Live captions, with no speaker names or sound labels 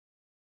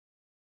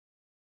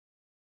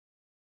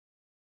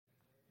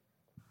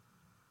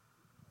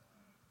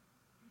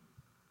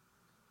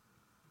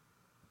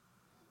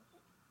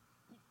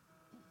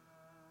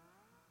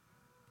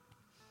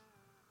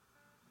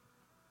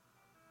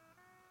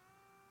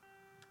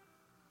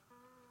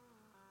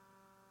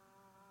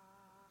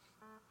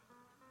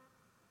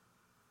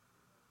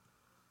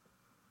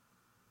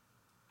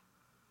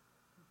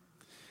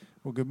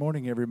Well, good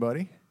morning,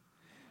 everybody.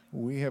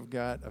 We have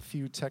got a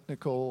few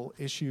technical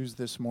issues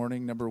this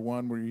morning. Number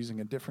one, we're using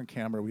a different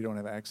camera. We don't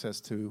have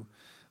access to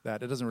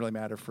that. It doesn't really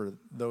matter for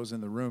those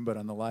in the room, but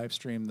on the live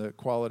stream, the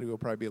quality will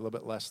probably be a little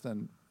bit less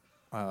than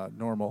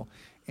normal.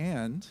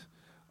 And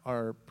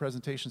our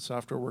presentation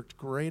software worked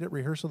great at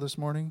rehearsal this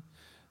morning.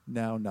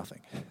 Now,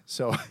 nothing.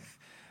 So,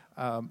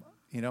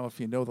 if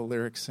you know the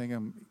lyrics, sing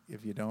them.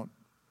 If you don't,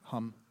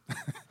 hum.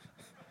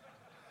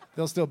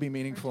 They'll still be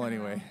meaningful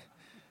anyway.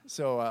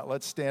 So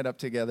let's stand up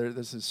together.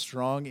 This is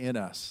Strong in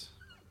Us.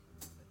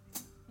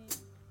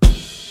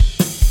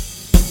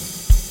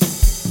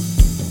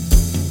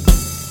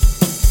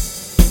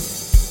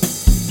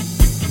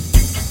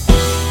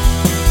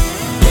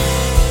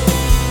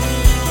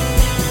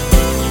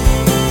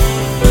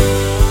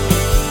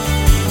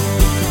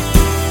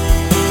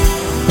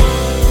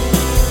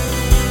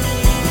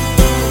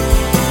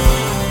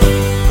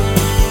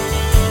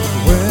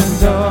 When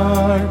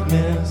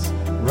darkness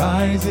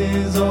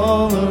rises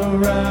all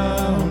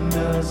around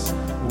us,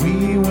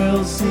 we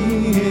will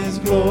see His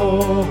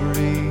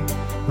glory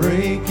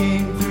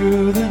breaking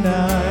through the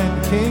night.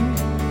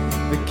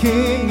 The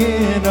King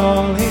in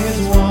all His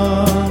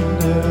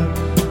wonder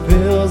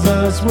fills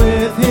us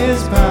with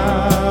His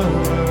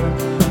power.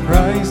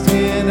 Christ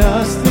in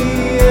us the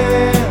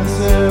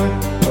answer,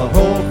 a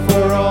hope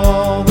for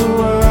all the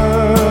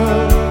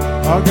world.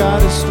 Our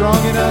God is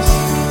strong in us.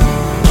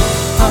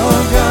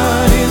 Our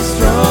God is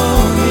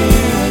strong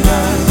in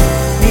us.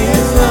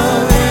 His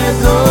love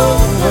has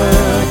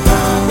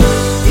overcome.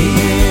 He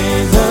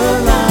is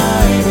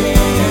alive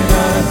in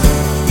us.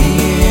 He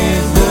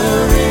is the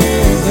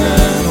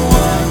risen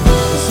one.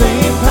 The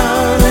same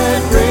power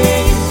that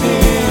raised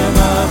Him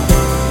up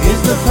is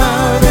the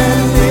power that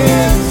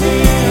lives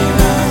in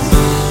us.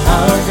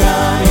 Our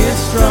God is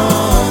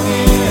strong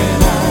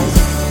in us.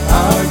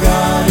 Our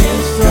God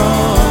is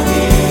strong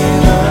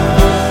in us.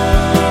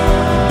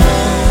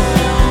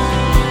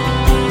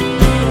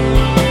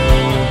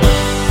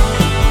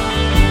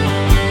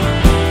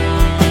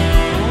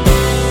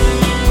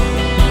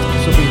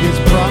 So be His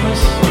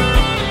promise.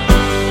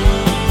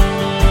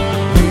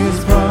 His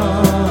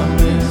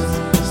promise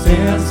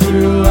stands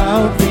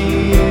throughout the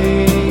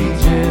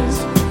ages.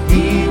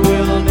 He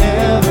will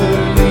never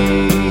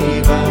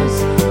leave us.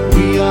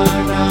 We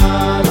are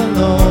not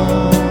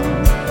alone.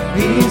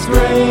 He's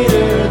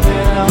greater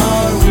than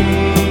our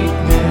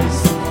weakness.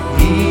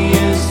 He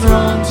is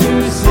strong to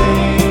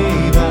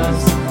save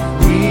us.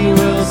 We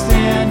will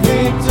stand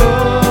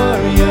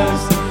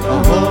victorious. A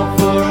hope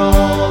for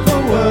all the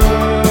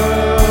world.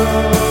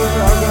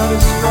 Our God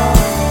is strong.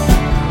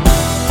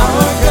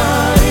 Our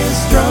God is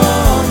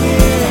strong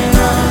in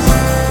us.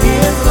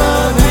 His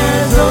love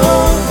has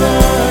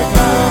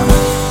overcome.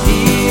 He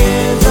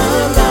is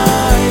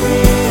alive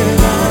in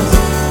us.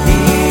 He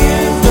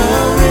is the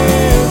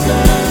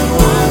risen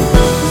one.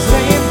 The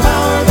same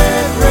power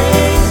that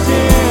raised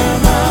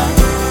Him up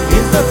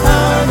is the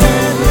power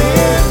that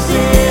lives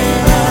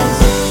in us.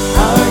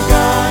 Our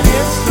God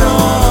is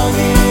strong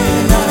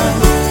in us.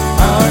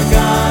 Our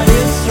God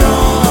is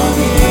strong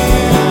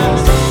in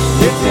us.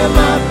 Lift Him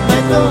up,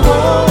 let the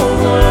whole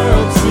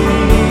world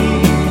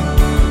see.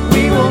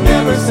 We will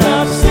never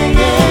stop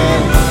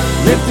singing.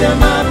 Lift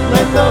Him up,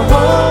 let the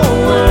whole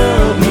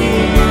world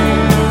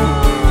hear.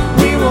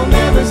 We will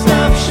never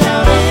stop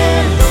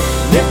shouting.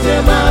 Lift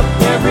Him up,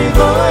 every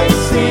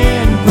voice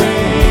in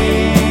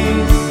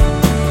praise.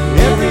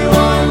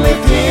 Everyone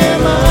lift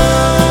Him up.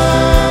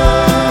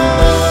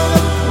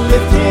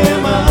 Lift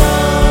Him up.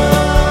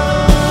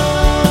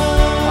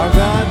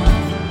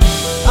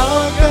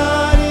 Our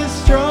God is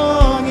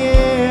strong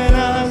in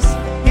us.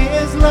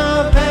 His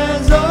love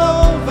has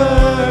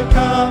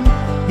overcome.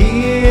 He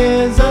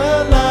is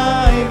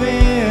alive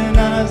in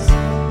us.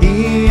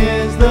 He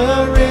is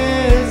the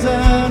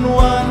risen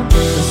one.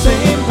 The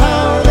same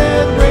power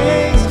that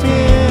raised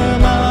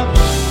Him up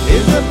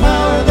is the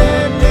power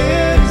that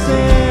lives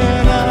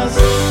in us.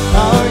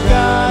 Our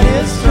God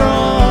is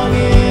strong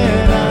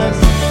in us.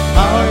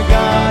 Our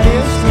God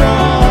is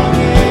strong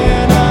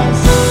in us.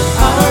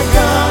 Our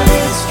God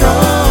is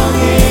strong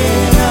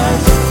in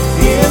us.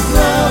 His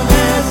love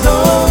has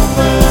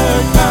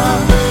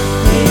overcome.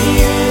 He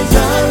is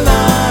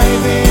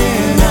alive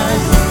in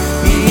us.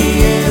 He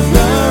is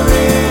the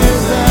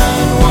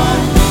risen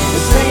one.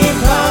 The same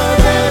power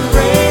that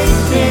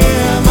raised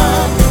Him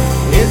up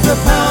is the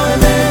power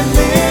that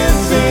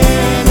lives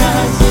in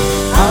us.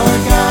 Our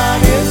God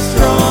is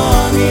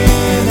strong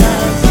in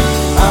us.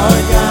 Our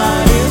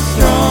God is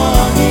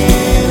strong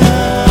in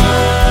us.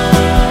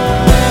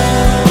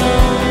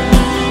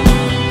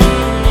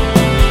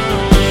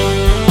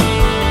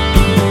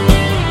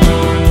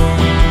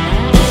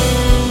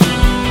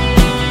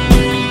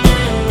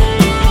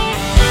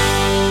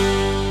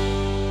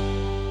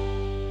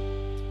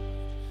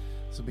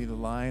 This will be the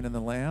Lion and the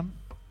Lamb.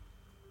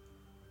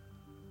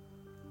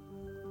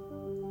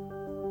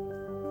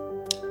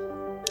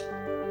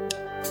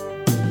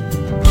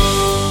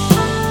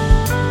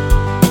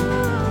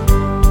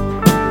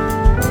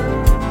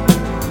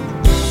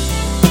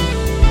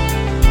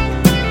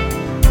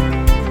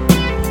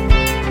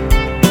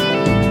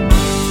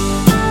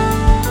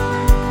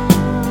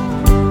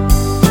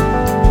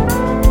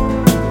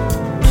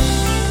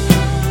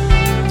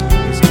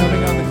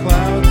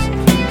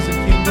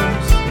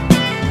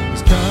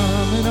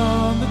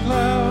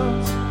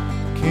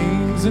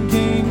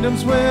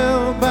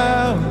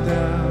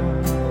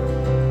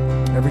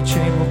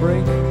 chain will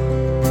break.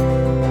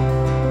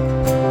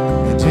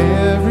 And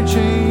every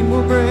chain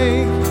will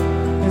break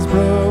as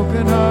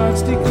broken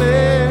hearts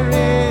declare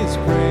His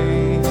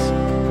praise.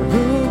 For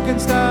who can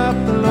stop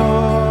the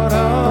Lord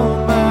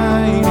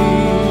Almighty?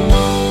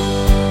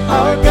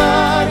 Our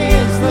God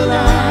is the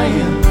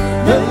Lion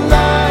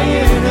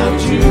of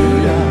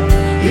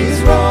Judah.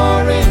 He's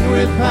roaring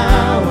with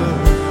power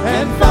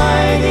and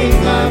fighting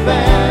our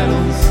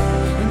battles,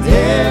 and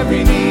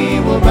every knee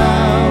will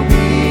bow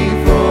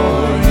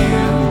before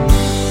Him.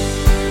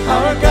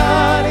 Our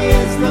God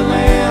is the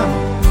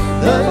Lamb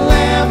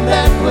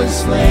that was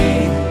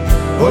slain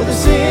for the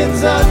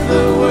sins of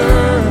the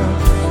world.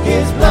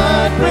 His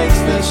blood breaks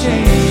the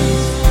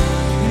chains,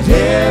 and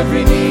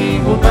every knee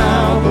will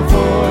bow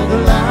before the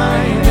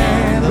Lion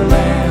and the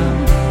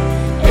Lamb.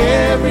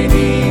 Every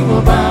knee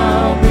will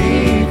bow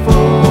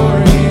before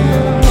Him.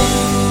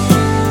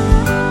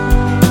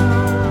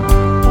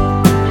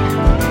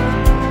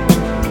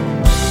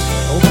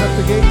 Open up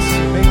the gates,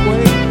 make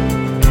way.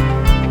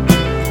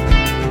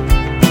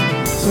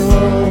 So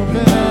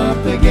open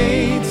up the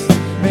gates,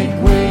 make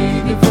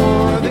way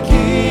before the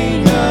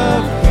King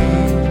of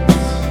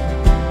Kings.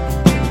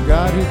 The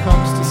God who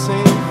comes to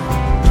save,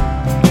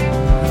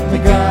 the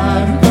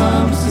God who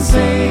comes to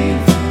save,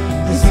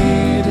 is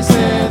here to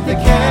set the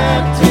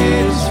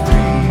captives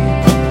free.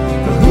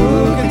 For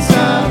who can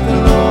stop the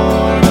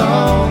Lord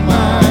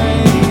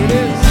Almighty? It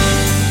is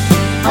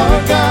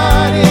our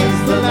God is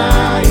the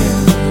Lion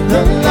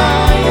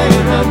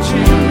of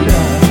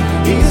Judah.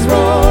 He's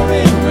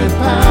roaring with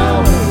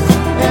power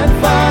and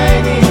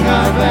fighting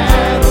our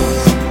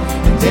battles,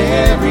 and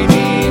every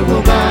knee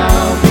will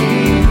bow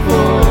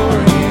before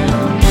Him.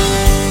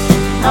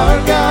 Our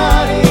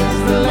God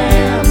is the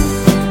Lamb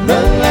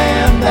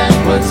that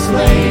was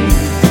slain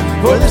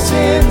for the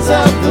sins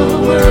of the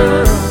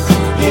world.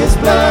 His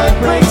blood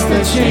breaks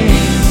the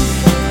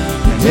chains,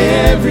 and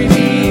every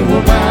knee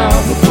will bow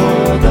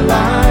before the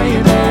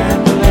Lion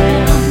and the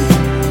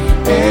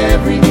Lamb.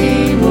 Every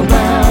knee will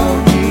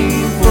bow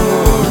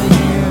before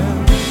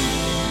Him.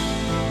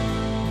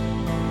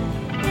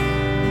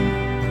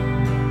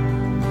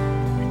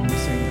 We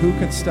sing, who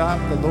can stop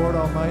the Lord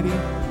Almighty?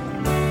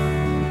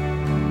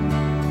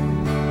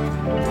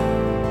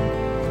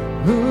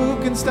 Who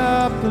can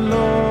stop the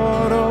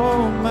Lord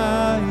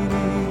Almighty?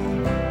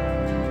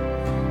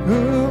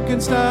 Who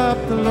can stop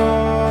the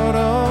Lord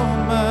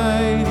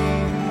Almighty?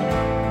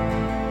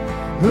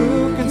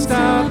 Who can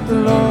stop the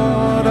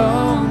Lord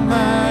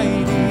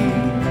Almighty?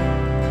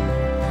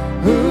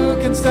 Who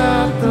can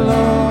stop the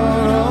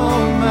Lord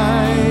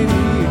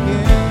Almighty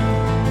again?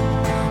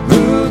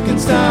 Who can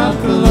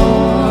stop the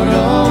Lord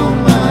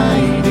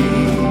Almighty?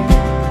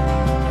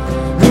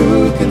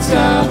 Who can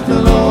stop the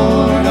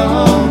Lord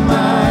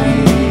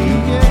Almighty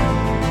again?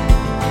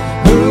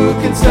 Who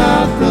can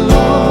stop the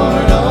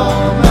Lord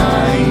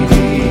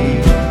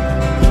Almighty?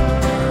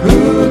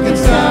 Who can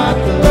stop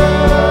the Lord?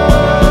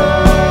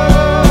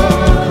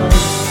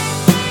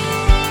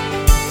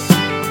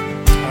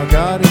 Our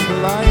God is the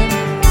Lion.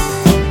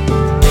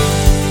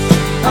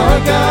 Our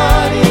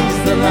God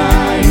is the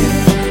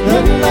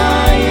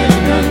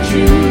Lion of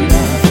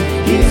Judah.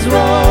 He's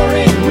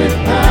roaring with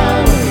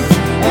power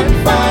and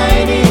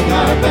fighting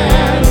our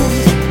battles,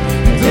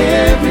 and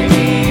every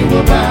knee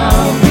will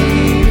bow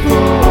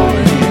before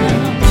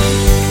Him.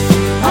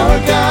 Our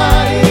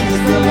God is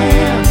the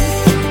Lamb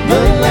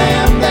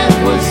that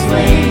was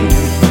slain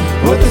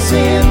for the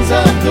sins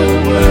of the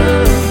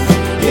world.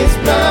 His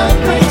blood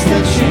breaks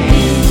the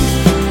chains,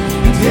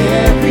 and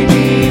every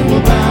knee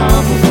will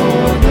bow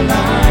before the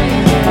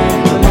Lion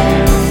and the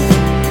Lamb.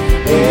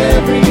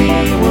 Every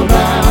knee will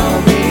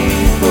bow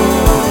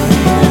before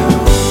Him.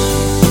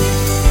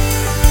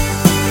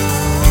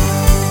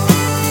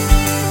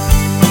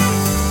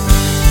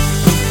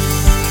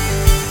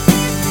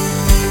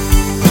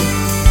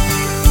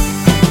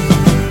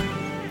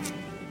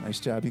 Nice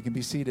job. You can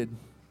be seated.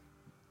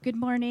 Good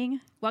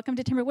morning. Welcome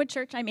to Timberwood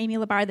Church. I'm Amy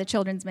Labar, the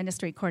Children's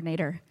Ministry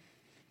Coordinator.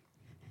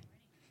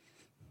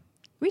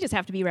 We just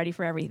have to be ready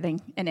for everything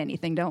and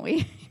anything, don't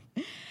we?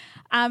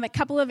 A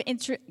couple of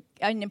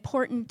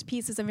important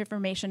pieces of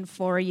information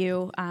for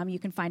you. You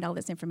can find all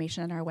this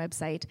information on our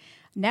website.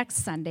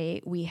 Next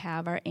Sunday, we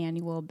have our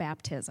annual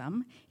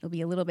baptism. It'll be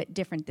a little bit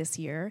different this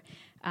year.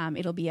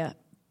 It'll be a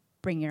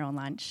bring your own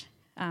lunch.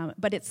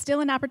 But it's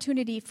still an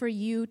opportunity for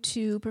you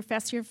to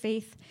profess your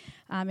faith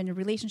in a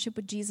relationship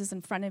with Jesus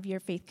in front of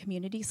your faith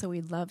community, so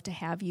we'd love to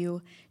have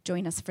you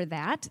join us for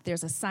that.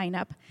 There's a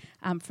sign-up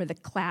for the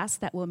class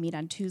that will meet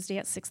on Tuesday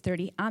at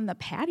 6:30 on the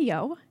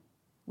patio.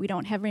 We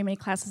don't have very many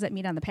classes that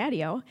meet on the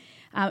patio,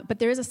 but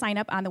there is a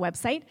sign-up on the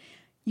website.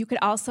 You could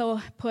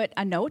also put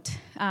a note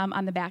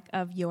on the back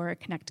of your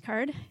Connect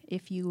card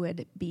if you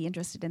would be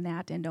interested in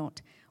that and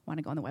don't want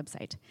to go on the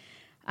website.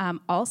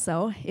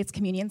 Also, it's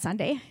Communion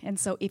Sunday, and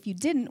so if you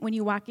didn't, when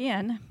you walk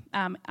in,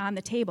 on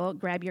the table,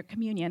 grab your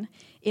communion.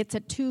 It's a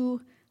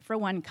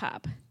 2-for-1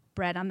 cup,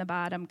 bread on the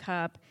bottom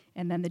cup,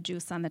 and then the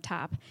juice on the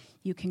top.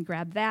 You can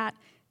grab that.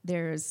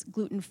 There's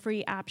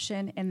gluten-free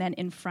option, and then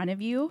in front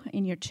of you,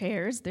 in your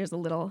chairs, there's a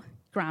little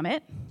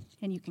grommet,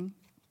 and you can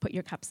put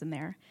your cups in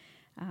there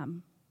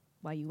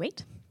while you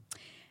wait.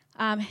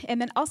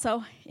 And then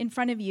also in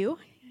front of you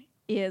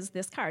is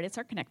this card. It's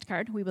our Connect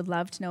card. We would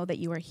love to know that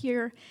you are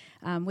here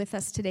with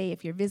us today.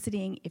 If you're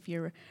visiting, if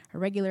you're a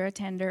regular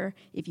attender,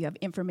 if you have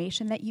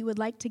information that you would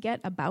like to get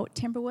about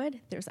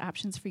Timberwood, there's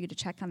options for you to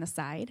check on the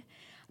side.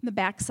 On the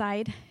back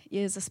side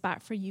is a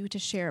spot for you to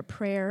share a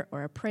prayer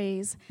or a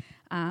praise.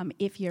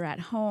 If you're at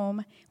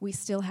home, we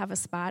still have a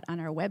spot on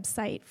our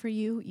website for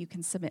you. You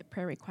can submit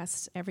prayer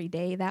requests every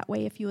day that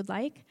way if you would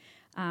like.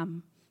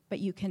 But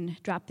you can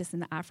drop this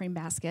in the offering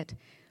basket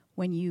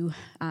when you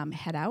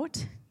head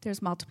out.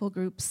 There's multiple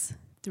groups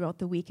throughout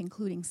the week,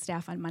 including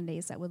staff on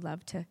Mondays, that would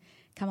love to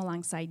come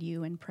alongside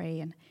you and pray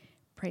and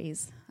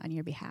praise on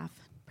your behalf.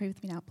 Pray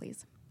with me now,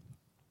 please.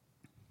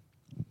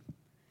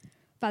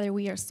 Father,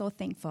 we are so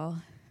thankful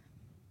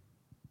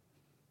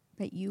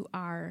that you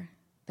are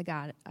the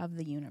God of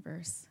the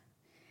universe,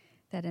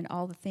 that in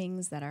all the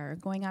things that are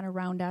going on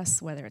around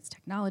us, whether it's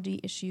technology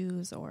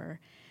issues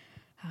or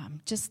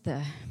just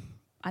the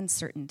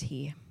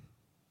uncertainty,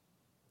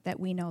 that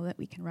we know that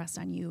we can rest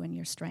on you and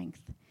your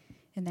strength,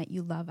 and that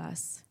you love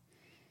us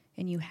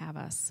and you have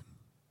us.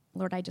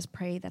 Lord, I just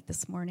pray that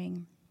this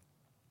morning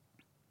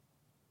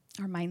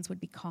our minds would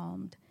be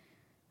calmed,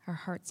 our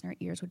hearts and our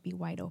ears would be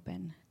wide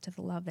open to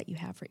the love that you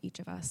have for each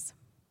of us,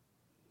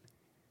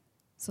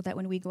 so that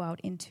when we go out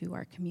into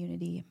our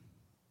community,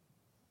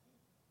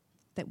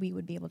 that we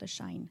would be able to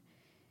shine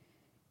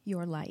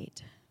your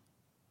light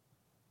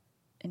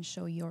and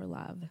show your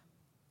love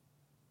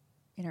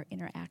in our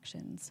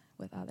interactions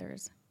with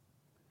others.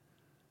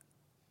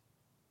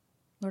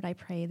 Lord, I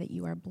pray that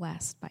you are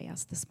blessed by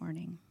us this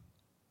morning.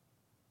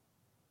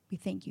 We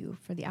thank you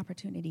for the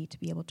opportunity to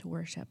be able to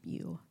worship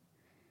you.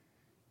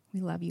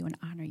 We love you and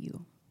honor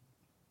you.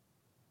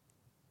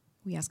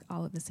 We ask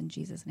all of this in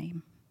Jesus'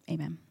 name.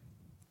 Amen.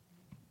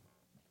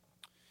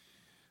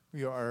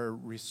 We are a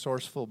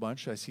resourceful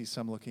bunch. I see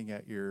some looking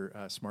at your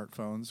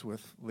smartphones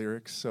with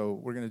lyrics. So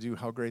we're going to do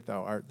How Great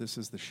Thou Art. This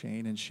is the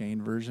Shane and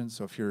Shane version.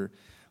 So if you're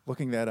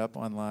looking that up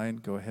online,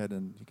 go ahead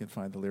and you can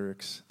find the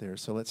lyrics there.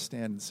 So let's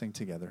stand and sing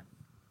together.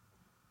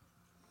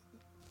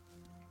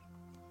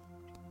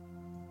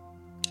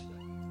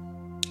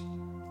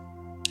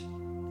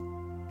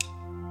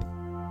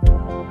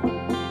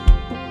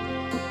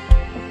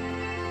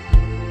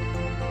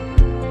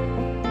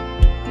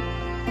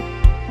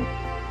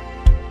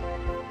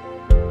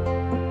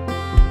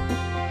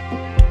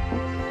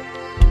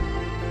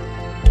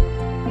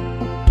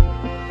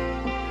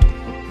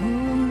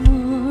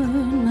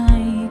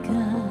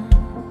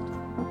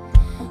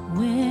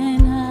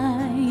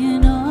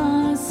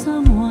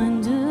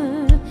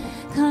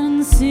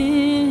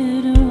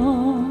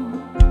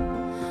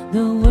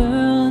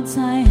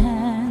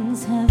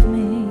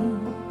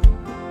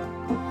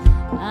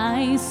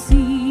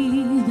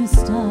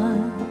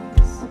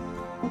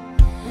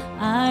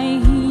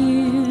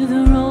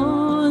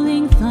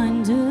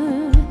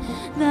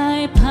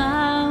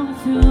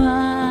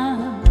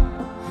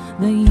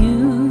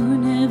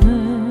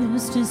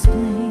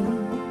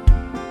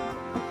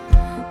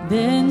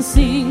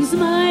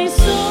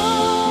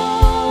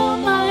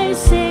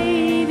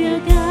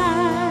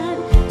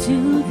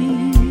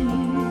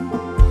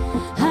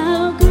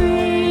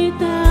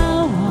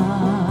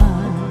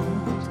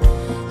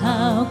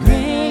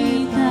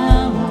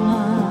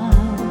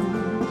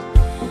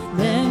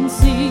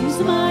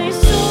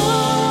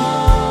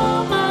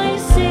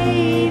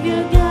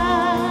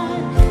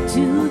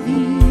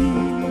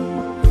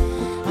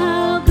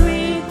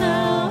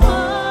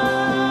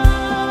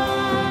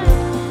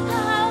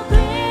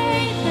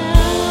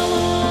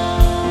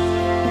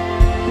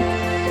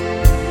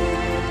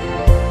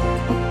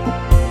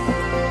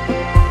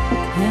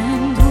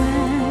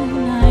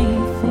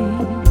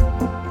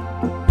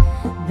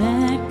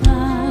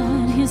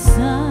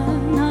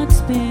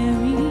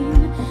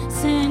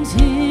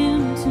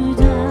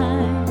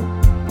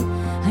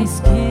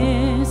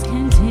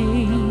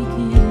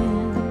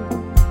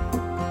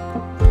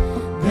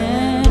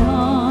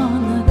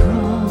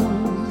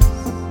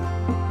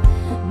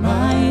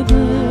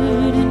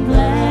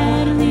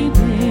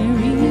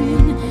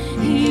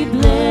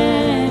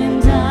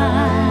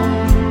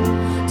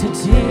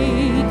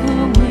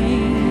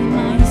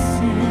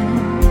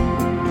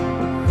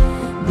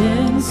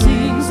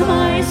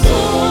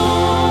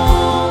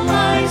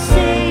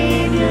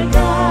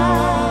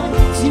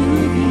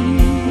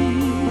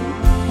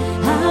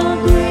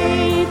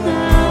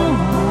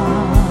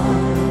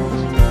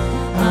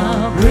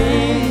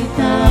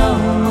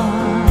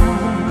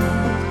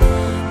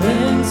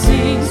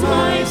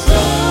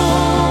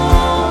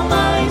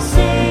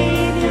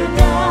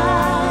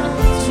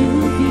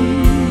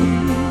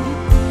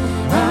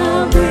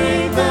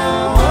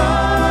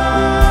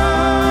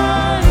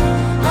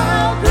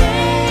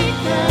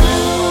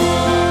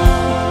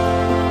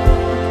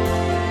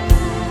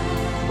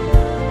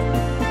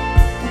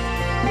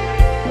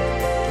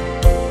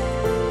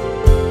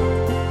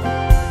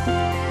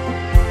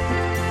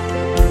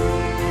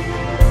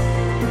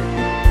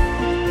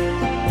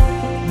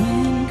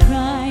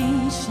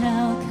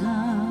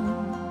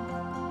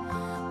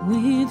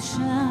 with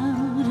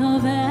shout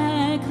of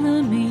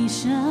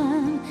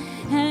acclamation,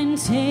 and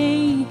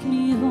take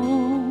me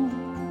home.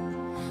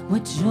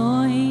 What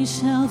joy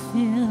shall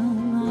fill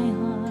my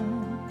heart?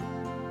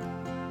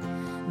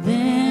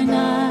 Then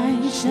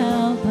I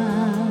shall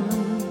bow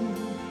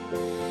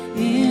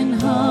in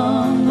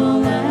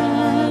humble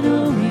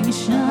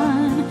adoration,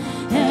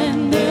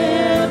 and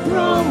there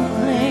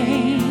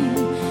proclaim,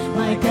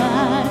 my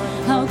God,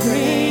 how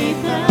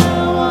great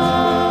thou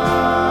art.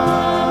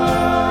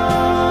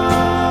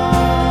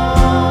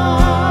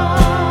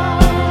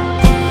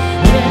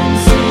 Then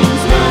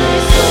sings my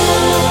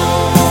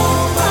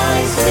soul,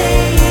 my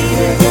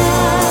Savior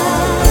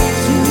God,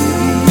 to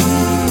thee.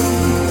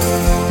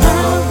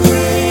 How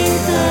great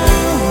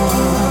thou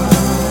art,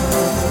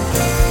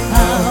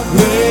 how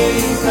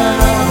great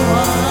thou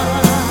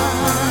art.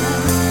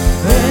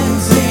 Then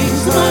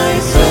sings my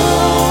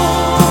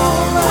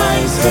soul, my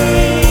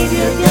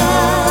Savior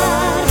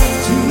God,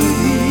 to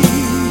thee.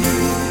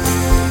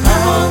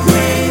 How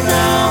great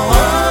thou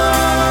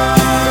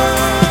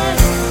art,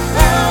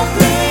 how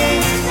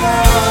great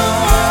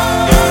thou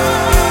art.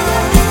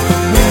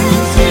 Then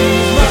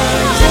sings my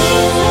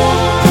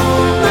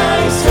soul, my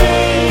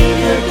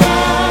Savior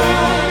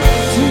God,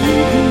 to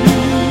thee.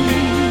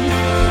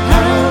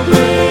 How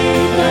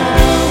great thou art,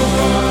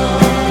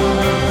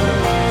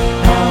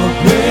 how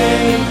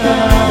great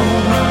thou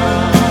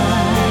art.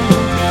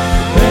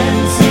 Then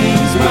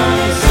sings my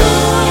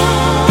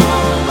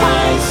soul,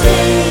 my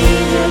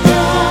Savior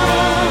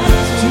God,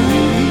 to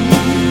thee.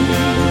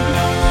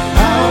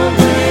 How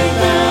great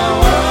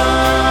thou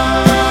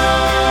art,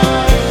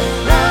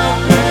 how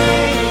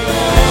great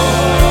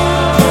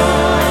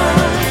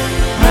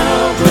thou art,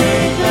 how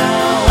great thou art,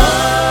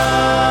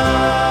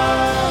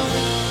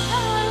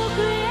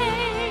 how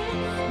great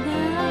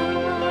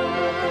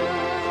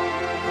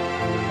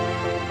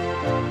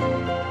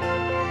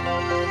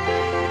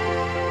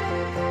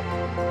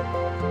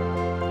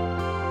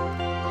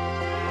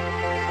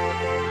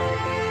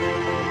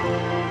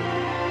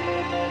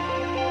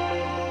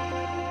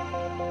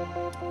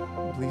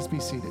Please be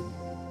seated.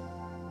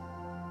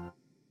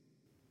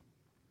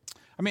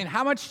 I mean,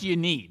 how much do you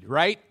need,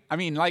 right? I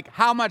mean, like,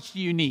 how much do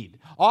you need?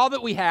 All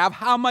that we have,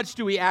 how much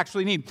do we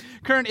actually need?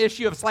 Current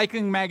issue of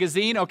Cycling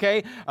Magazine,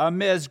 okay?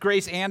 Ms.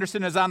 Grace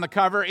Anderson is on the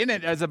cover. In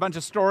it is a bunch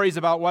of stories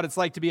about what it's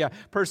like to be a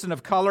person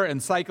of color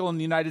and cycle in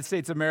the United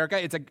States of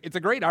America. It's a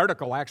great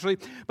article, actually.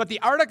 But the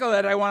article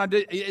that I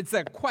wanted to, it's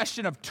a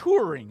question of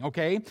touring,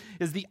 okay,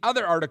 is the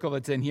other article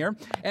that's in here.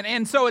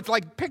 And so it's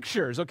like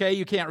pictures, okay?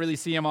 You can't really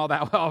see them all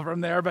that well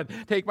from there, but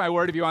take my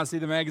word if you want to see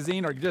the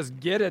magazine, or just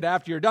get it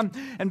after you're done.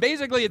 And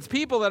basically, it's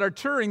people that are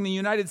touring the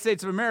United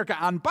States of America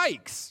on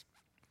bikes.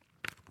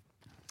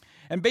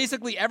 And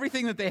basically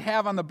everything that they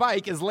have on the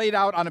bike is laid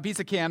out on a piece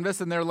of canvas,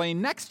 and they're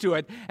laying next to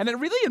it. And it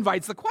really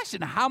invites the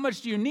question, how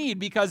much do you need?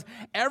 Because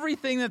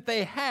everything that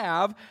they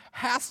have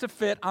has to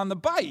fit on the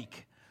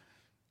bike.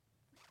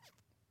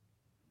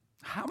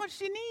 How much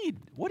do you need?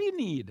 What do you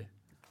need?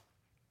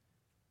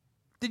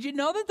 Did you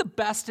know that the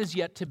best is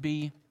yet to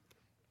be?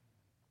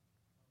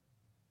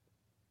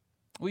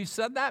 We've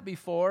said that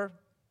before.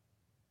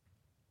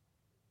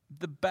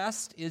 The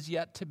best is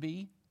yet to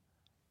be.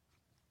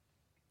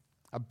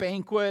 A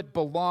banquet,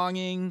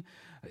 belonging,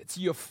 it's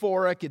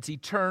euphoric, it's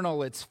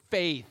eternal, it's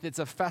faith, it's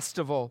a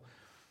festival.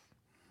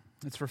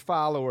 It's for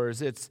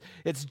followers. It's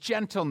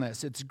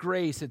gentleness, it's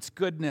grace, it's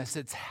goodness,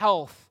 it's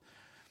health,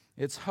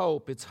 it's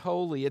hope, it's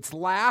holy, it's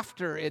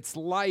laughter, it's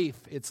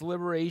life, it's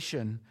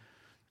liberation,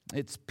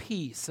 it's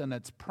peace and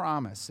it's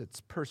promise, it's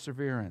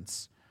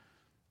perseverance,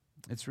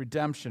 it's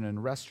redemption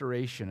and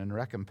restoration and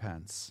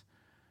recompense.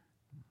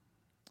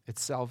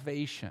 It's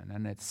salvation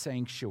and it's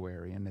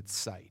sanctuary and it's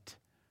sight.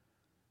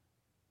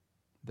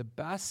 The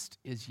best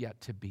is yet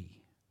to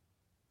be.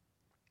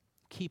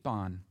 Keep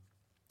on.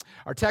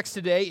 Our text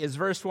today is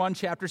verse 1,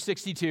 chapter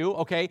 62,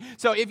 okay?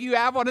 So if you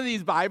have one of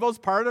these Bibles,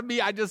 part of me,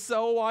 I just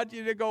so want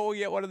you to go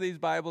get one of these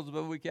Bibles,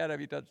 but we can't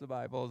have you touch the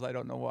Bibles. I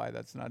don't know why.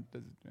 That's not,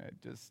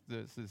 this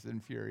is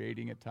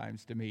infuriating at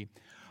times to me.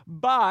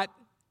 But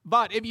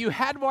if you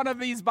had one of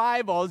these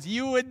Bibles,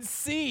 you would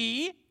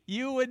see,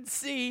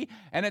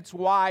 and it's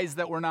wise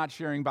that we're not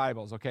sharing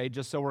Bibles, okay?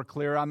 Just so we're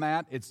clear on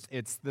that.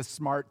 It's the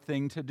smart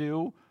thing to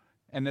do.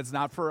 And it's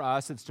not for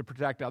us, it's to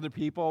protect other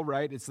people,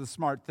 right? It's the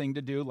smart thing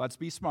to do. Let's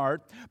be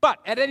smart. But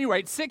at any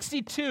rate,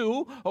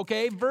 62,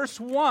 okay, verse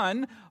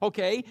 1,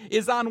 okay,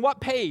 is on what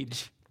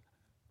page?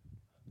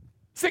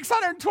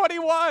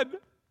 621.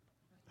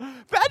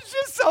 That's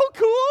just so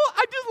cool.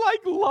 I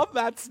just love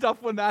that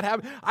stuff when that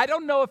happens. I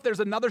don't know if there's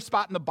another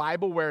spot in the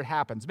Bible where it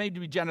happens.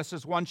 Maybe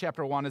Genesis 1,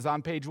 chapter 1 is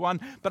on page 1,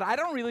 but I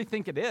don't really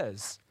think it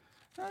is.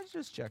 Let's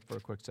just check for a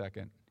quick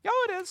second.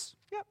 Oh, it is.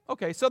 Yep.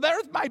 Okay, so there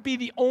might be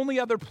the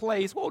only other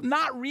place. Well,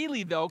 not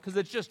really, though, because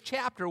it's just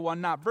chapter 1,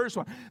 not verse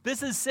 1.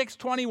 This is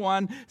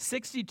 621,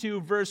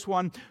 62, verse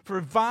 1.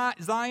 For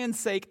Zion's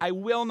sake, I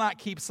will not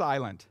keep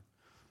silent.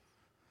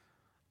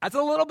 That's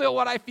a little bit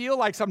what I feel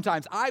like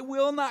sometimes. I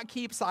will not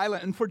keep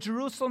silent, and for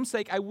Jerusalem's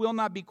sake, I will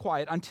not be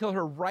quiet until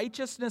her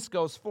righteousness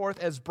goes forth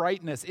as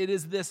brightness. It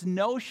is this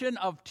notion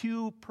of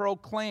to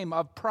proclaim,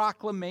 of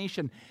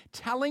proclamation,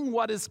 telling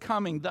what is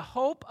coming, the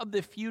hope of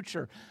the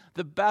future.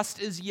 The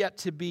best is yet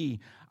to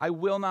be. I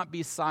will not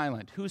be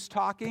silent. Who's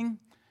talking?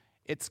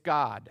 It's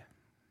God.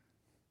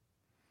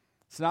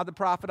 It's not the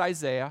prophet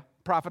Isaiah.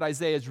 Prophet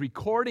Isaiah is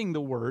recording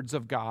the words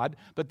of God,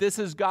 but this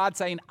is God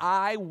saying,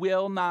 I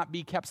will not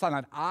be kept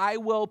silent. I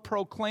will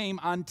proclaim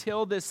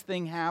until this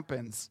thing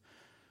happens.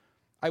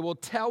 I will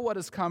tell what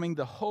is coming,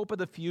 the hope of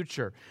the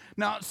future.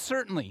 Now,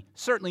 certainly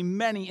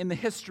many in the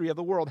history of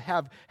the world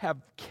have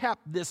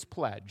kept this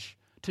pledge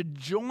to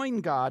join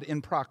God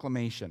in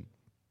proclamation.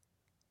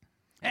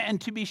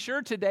 And to be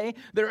sure, today,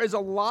 there is a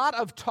lot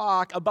of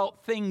talk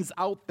about things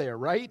out there,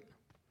 right?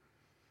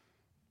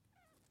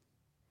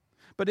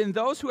 But in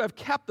those who have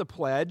kept the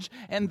pledge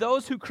and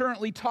those who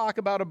currently talk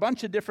about a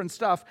bunch of different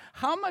stuff,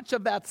 how much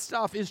of that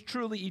stuff is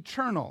truly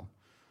eternal?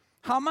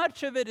 How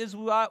much of it is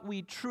what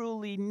we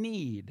truly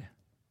need?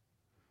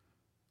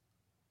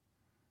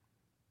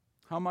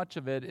 How much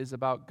of it is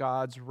about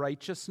God's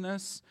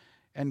righteousness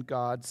and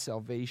God's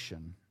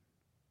salvation?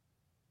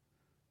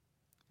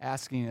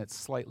 Asking it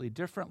slightly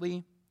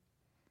differently,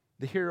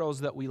 the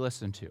heroes that we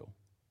listen to,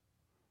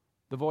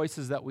 the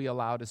voices that we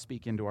allow to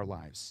speak into our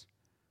lives,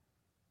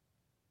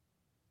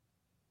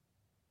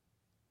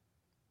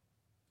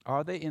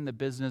 are they in the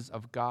business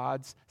of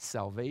God's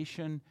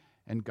salvation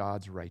and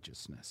God's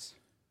righteousness?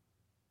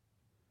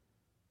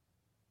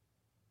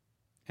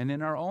 And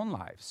in our own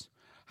lives,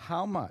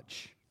 how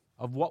much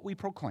of what we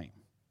proclaim,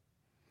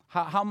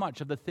 how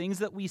much of the things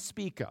that we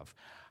speak of,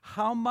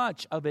 how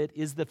much of it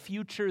is the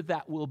future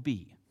that will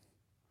be?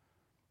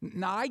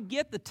 Now, I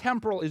get the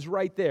temporal is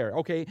right there,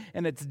 okay,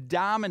 and it's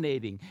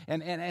dominating,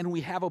 and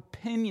we have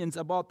opinions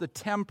about the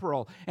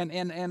temporal,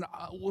 and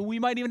we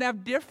might even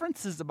have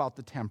differences about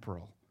the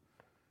temporal.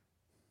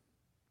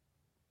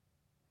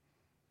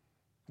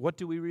 What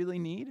do we really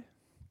need?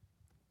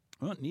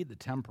 We don't need the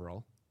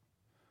temporal.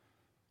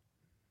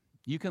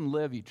 You can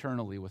live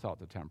eternally without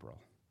the temporal.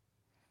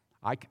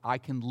 I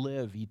can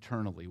live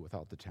eternally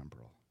without the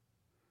temporal.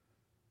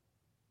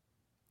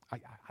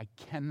 I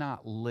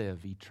cannot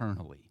live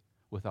eternally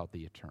without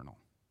the eternal.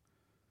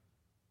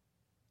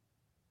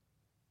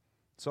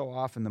 So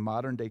often the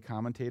modern day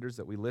commentators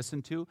that we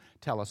listen to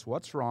tell us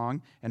what's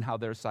wrong and how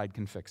their side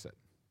can fix it.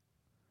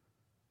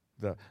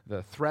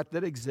 The threat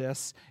that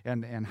exists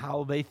and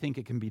how they think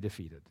it can be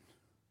defeated.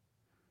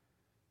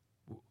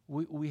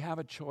 We have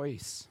a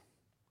choice.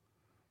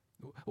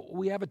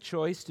 We have a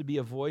choice to be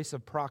a voice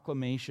of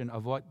proclamation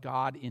of what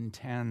God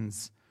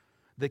intends.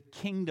 The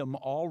kingdom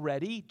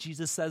already,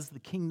 Jesus says the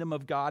kingdom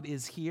of God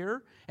is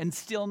here and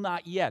still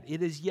not yet.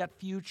 It is yet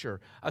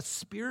future. A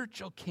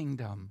spiritual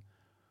kingdom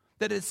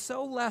that is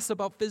so less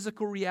about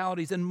physical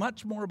realities and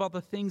much more about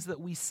the things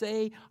that we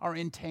say are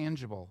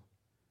intangible.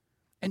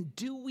 And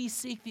do we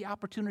seek the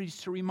opportunities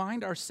to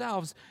remind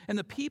ourselves and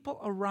the people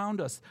around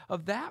us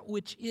of that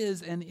which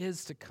is and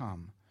is to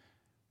come?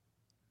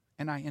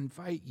 And I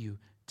invite you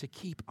to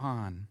keep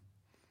on.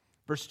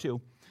 Verse 2,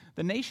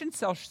 the nations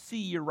shall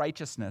see your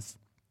righteousness,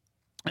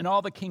 and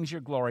all the kings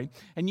your glory,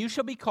 and you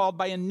shall be called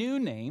by a new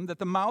name that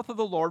the mouth of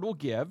the Lord will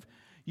give.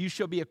 You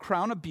shall be a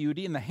crown of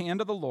beauty in the hand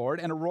of the Lord,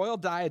 and a royal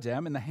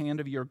diadem in the hand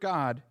of your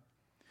God.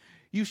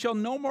 You shall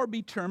no more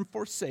be termed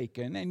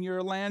forsaken, and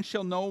your land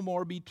shall no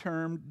more be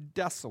termed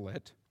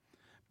desolate,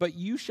 but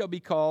you shall be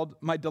called,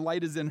 my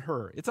delight is in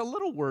her. It's a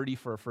little wordy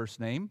for a first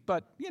name,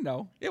 but,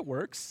 it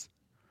works.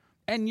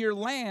 And your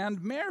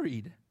land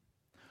married,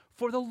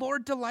 for the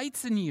Lord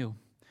delights in you.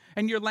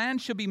 And your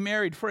land shall be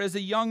married, for as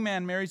a young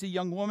man marries a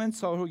young woman,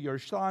 so your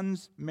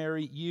sons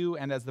marry you,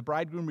 and as the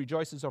bridegroom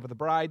rejoices over the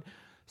bride,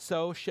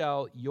 so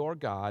shall your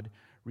God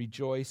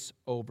rejoice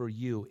over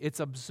you. It's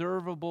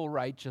observable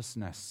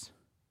righteousness.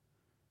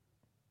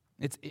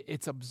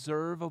 It's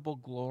observable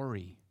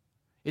glory.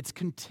 It's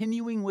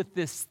continuing with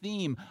this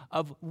theme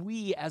of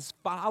we as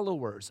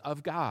followers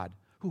of God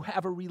who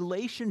have a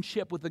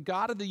relationship with the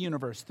God of the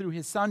universe through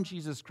his Son,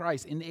 Jesus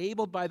Christ,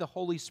 enabled by the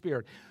Holy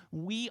Spirit.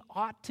 We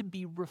ought to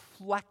be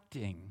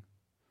reflecting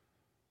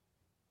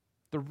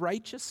the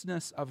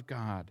righteousness of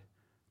God,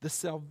 the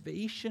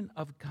salvation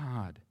of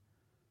God.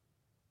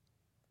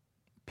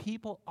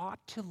 People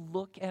ought to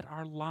look at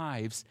our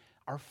lives,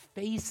 our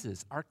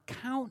faces, our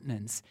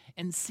countenance,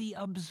 and see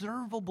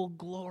observable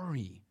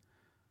glory.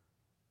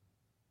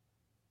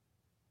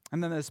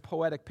 And then this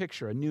poetic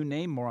picture, a new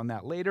name, more on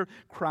that later,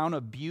 crown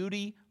of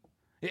beauty.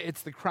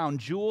 It's the crown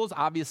jewels.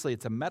 Obviously,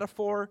 it's a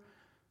metaphor.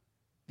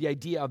 The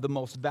idea of the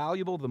most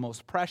valuable, the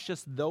most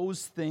precious,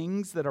 those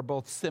things that are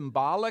both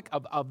symbolic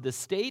of the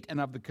state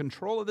and of the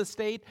control of the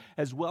state,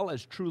 as well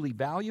as truly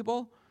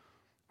valuable.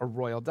 A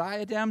royal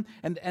diadem,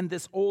 and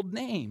this old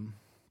name,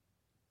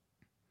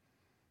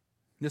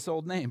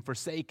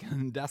 forsaken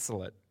and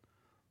desolate.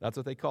 That's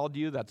what they called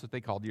you, that's what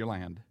they called your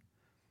land.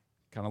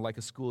 Kind of like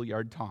a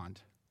schoolyard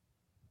taunt.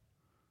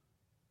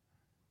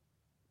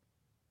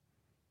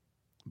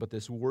 But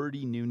this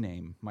wordy new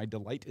name, my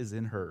delight is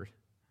in her,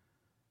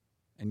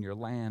 and your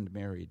land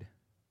married.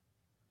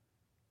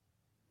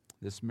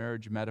 This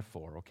marriage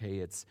metaphor, okay,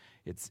 it's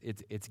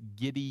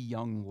giddy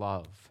young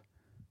love.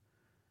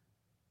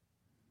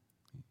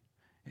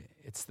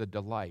 It's the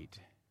delight.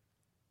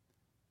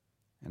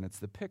 And it's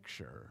the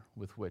picture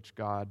with which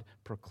God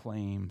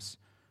proclaims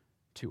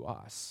to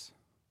us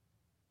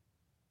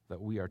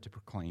that we are to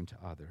proclaim to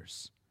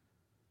others.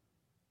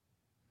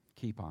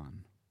 Keep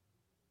on.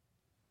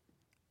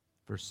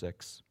 Verse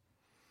 6.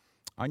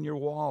 On your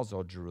walls,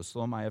 O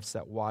Jerusalem, I have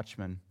set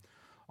watchmen.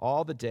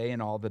 All the day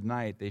and all the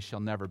night they shall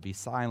never be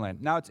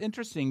silent. Now it's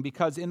interesting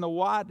because in the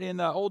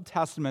Old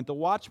Testament, the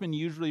watchman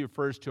usually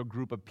refers to a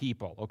group of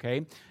people,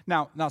 okay?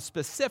 Now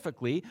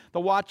specifically, the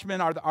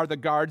watchmen are the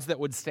guards that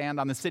would stand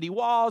on the city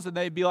walls and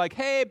they'd be like,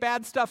 hey,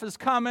 bad stuff is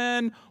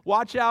coming,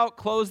 watch out,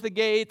 close the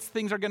gates,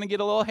 things are going to get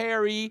a little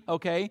hairy,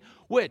 okay?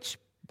 Which,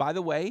 by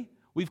the way,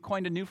 we've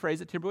coined a new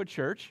phrase at Timberwood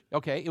Church,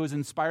 okay? It was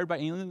inspired by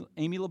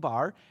Amy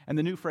Labar, and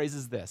the new phrase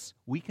is this: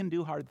 we can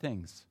do hard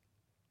things.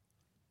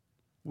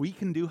 We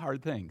can do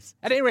hard things.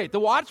 At any rate, the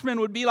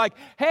watchman would be like,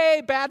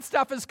 hey, bad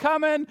stuff is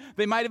coming.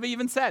 They might have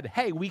even said,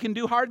 hey, we can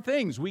do hard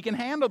things. We can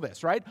handle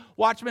this, right?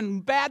 Watchman,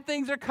 bad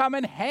things are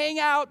coming. Hang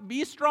out,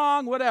 be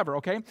strong, whatever,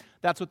 okay?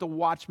 That's what the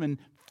watchman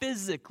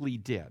physically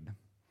did.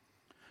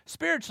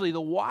 Spiritually,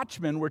 the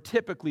watchmen were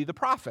typically the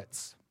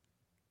prophets.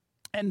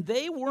 And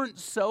they weren't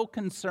so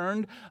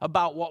concerned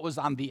about what was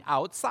on the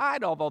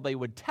outside, although they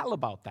would tell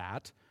about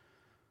that.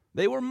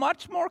 They were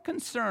much more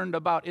concerned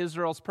about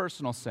Israel's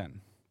personal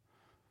sin.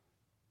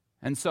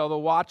 And so the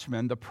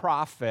watchmen, the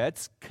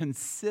prophets,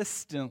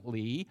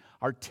 consistently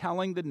are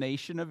telling the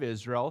nation of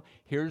Israel,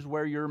 here's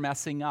where you're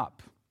messing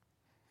up.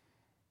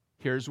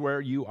 Here's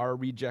where you are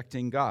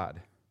rejecting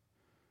God.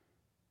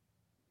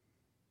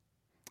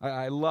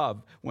 I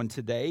love when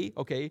today,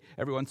 okay,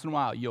 every once in a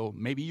while,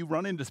 maybe you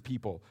run into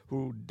people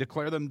who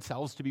declare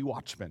themselves to be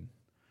watchmen.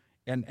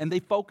 And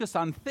they focus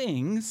on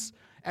things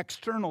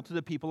external to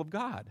the people of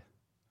God.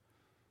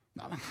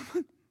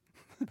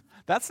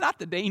 That's not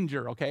the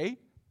danger, okay?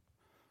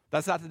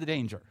 That's not the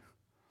danger.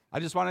 I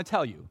just want to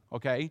tell you,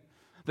 okay?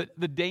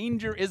 The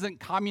danger isn't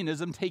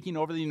communism taking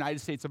over the United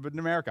States of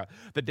America.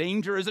 The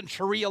danger isn't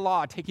Sharia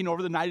law taking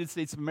over the United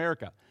States of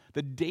America.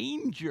 The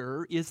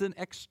danger isn't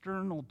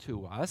external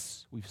to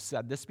us. We've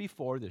said this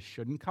before. This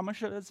shouldn't come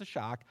as a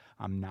shock.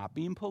 I'm not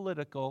being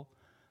political.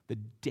 The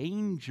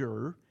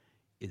danger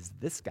is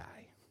this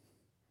guy.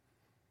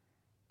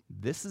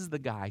 This is the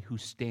guy who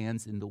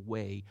stands in the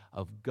way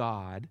of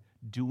God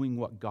doing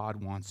what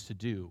God wants to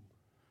do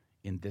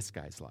in this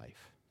guy's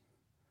life.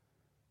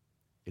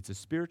 It's a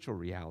spiritual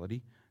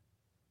reality,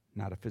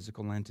 not a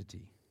physical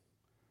entity.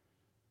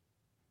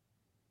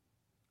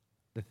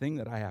 The thing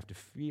that I have to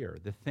fear,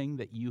 the thing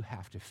that you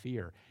have to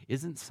fear,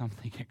 isn't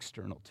something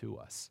external to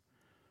us.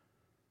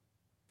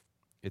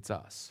 It's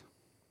us.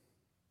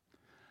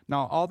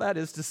 Now, all that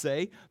is to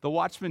say, the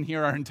watchmen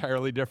here are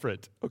entirely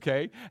different,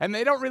 okay? And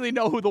they don't really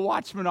know who the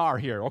watchmen are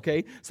here,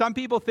 okay? Some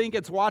people think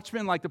it's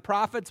watchmen like the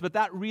prophets, but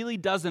that really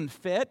doesn't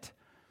fit.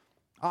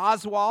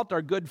 Oswald,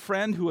 our good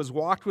friend who has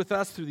walked with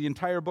us through the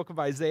entire book of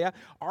Isaiah,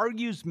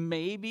 argues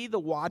maybe the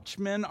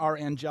watchmen are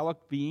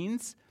angelic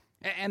beings,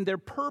 and their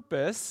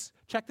purpose,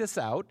 check this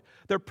out,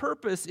 their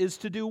purpose is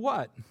to do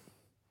what?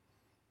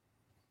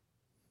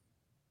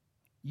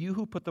 You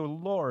who put the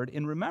Lord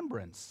in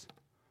remembrance.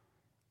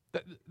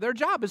 Their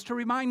job is to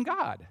remind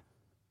God.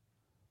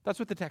 That's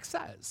what the text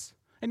says.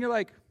 And you're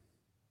like,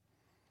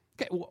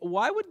 okay,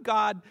 why would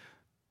God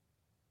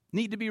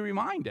need to be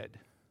reminded?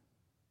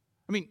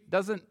 I mean,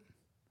 doesn't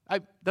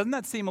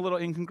that seem a little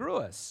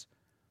incongruous?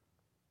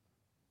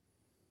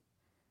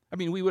 I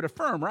mean, we would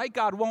affirm, right?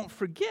 God won't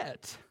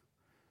forget.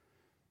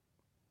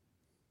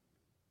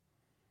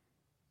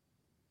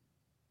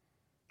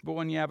 But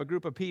when you have a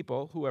group of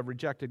people who have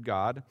rejected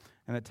God,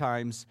 and at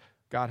times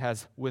God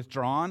has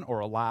withdrawn or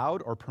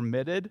allowed or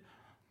permitted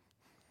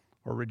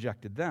or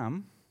rejected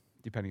them,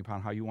 depending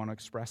upon how you want to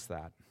express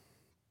that,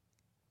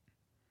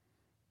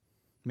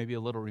 maybe a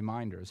little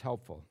reminder is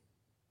helpful.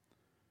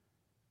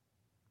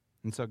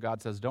 And so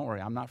God says, don't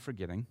worry, I'm not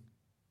forgetting.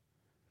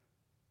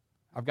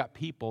 I've got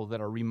people that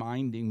are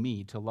reminding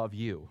me to love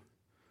you.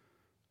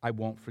 I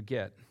won't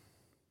forget.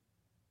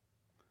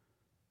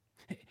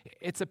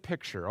 It's a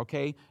picture,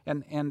 okay?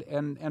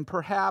 And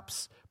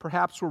perhaps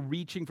we're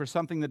reaching for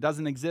something that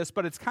doesn't exist,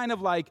 but it's kind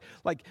of like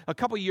a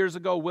couple years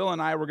ago, Will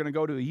and I were going to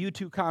go to a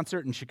U2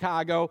 concert in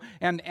Chicago,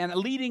 and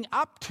leading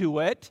up to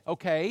it,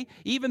 okay,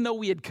 even though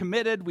we had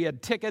committed, we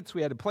had tickets,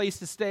 we had a place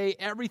to stay,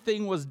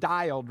 everything was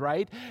dialed,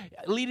 right?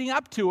 Leading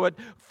up to it,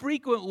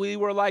 frequently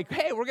we're like,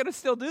 hey, we're going to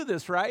still do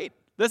this, right?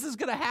 This is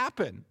going to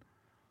happen.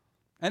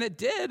 And it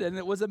did, and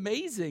it was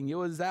amazing. It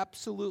was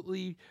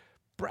absolutely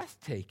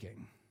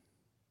breathtaking.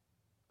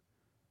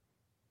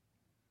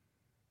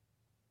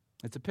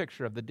 It's a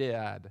picture of the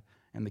dad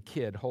and the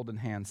kid holding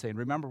hands saying,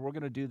 remember, we're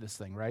going to do this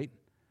thing, right?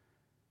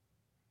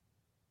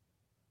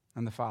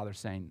 And the father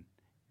saying,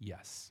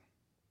 yes.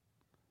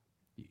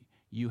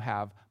 You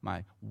have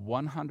my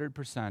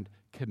 100%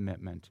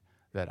 commitment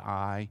that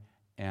I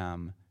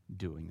am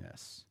doing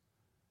this.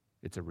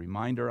 It's a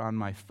reminder on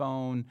my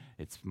phone.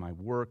 It's my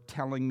work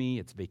telling me.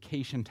 It's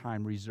vacation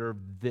time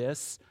reserved.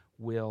 This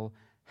will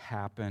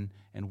happen.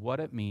 And what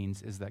it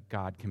means is that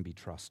God can be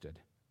trusted.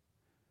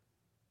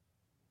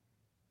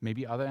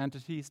 Maybe other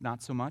entities,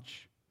 not so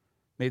much.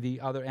 Maybe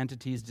other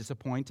entities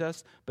disappoint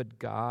us, but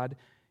God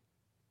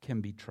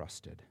can be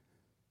trusted.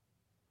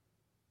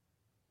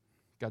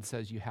 God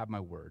says, you have my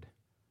word.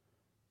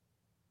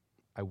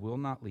 I will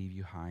not leave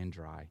you high and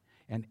dry.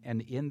 And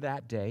in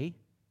that day,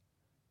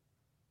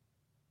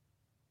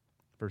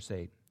 verse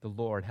 8, the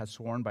Lord has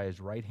sworn by his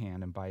right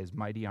hand and by his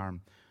mighty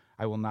arm,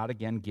 I will not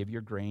again give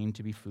your grain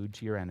to be food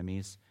to your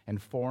enemies, and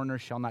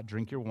foreigners shall not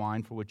drink your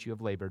wine for which you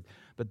have labored.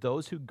 But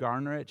those who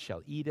garner it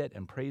shall eat it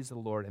and praise the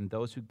Lord, and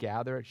those who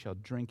gather it shall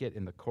drink it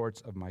in the courts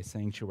of my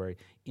sanctuary.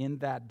 In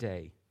that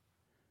day,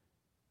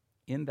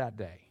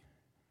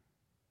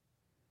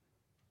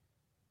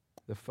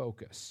 the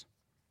focus,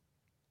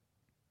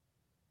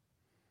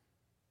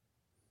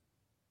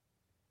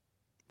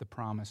 the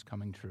promise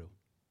coming true,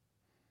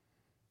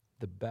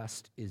 the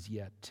best is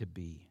yet to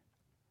be.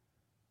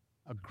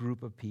 A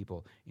group of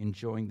people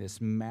enjoying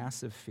this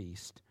massive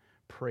feast,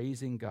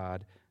 praising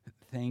God,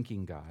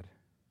 thanking God,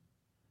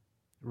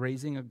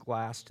 raising a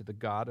glass to the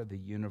God of the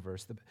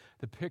universe.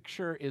 The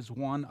picture is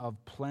one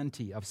of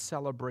plenty, of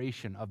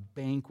celebration, of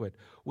banquet,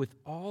 with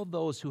all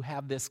those who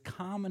have this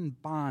common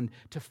bond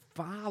to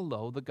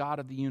follow the God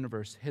of the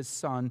universe, his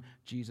Son,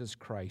 Jesus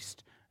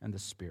Christ, and the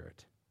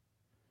Spirit.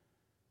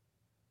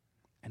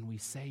 And we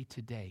say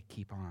today,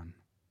 keep on.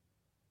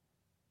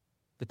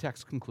 The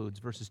text concludes,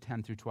 verses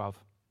 10 through 12.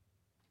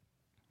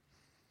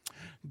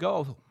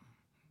 Go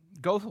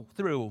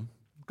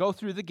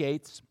through the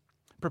gates,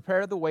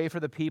 prepare the way for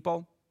the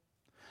people,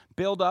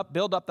 build up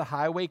the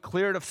highway,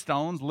 clear it of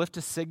stones, lift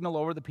a signal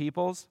over the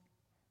peoples.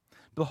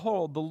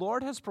 Behold, the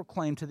Lord has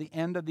proclaimed to the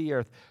end of the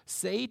earth,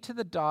 say to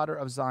the daughter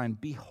of Zion,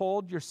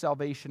 behold, your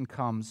salvation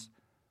comes.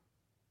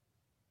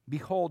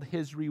 Behold,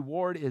 his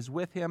reward is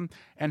with him,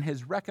 and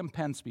his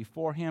recompense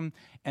before him,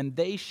 and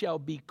they shall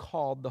be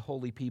called the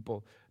holy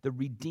people, the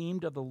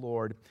redeemed of the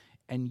Lord,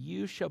 and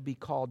you shall be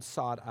called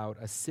sought out,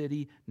 a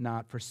city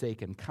not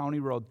forsaken.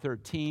 County Road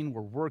 13,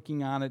 we're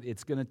working on it.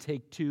 It's going to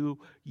take 2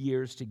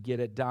 years to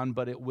get it done,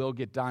 but it will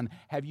get done.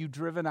 Have you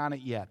driven on it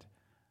yet?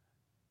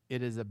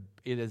 It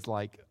is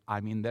like,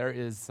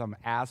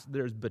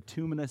 there's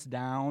bituminous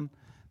down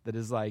that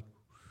is like,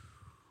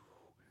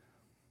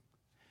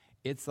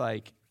 it's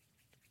like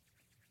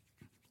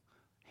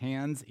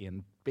hands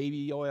in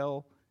baby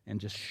oil and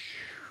just,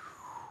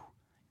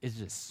 it's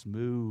just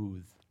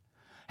smooth.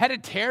 Had to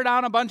tear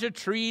down a bunch of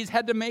trees,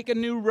 had to make a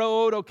new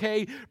road,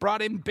 okay?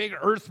 Brought in big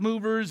earth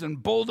movers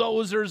and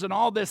bulldozers and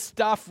all this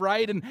stuff,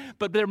 right?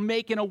 But they're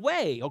making a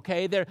way,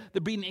 okay? They're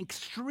being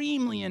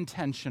extremely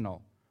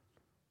intentional.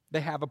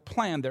 They have a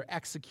plan. They're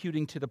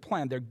executing to the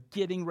plan. They're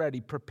getting ready,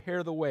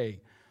 prepare the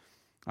way.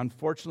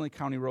 Unfortunately,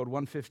 County Road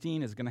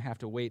 115 is going to have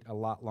to wait a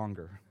lot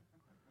longer.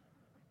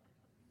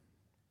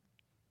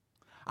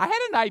 I had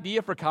an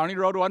idea for County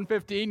Road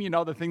 115,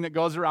 the thing that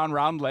goes around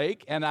Round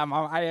Lake, and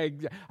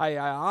I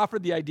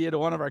offered the idea to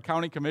one of our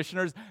county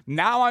commissioners.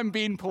 Now I'm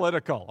being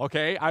political,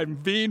 okay? I'm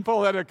being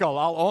political.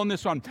 I'll own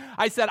this one.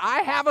 I said,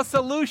 I have a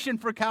solution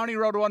for County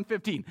Road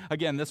 115.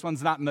 Again, this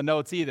one's not in the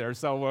notes either,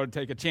 so we'll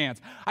take a chance.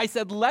 I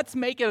said, let's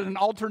make it an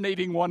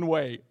alternating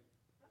one-way.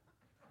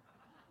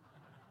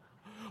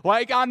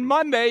 Like on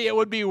Monday, it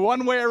would be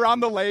one way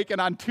around the lake,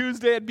 and on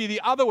Tuesday, it'd be the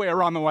other way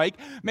around the lake.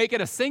 Make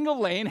it a single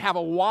lane, have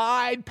a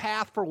wide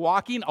path for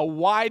walking, a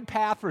wide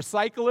path for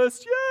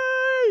cyclists.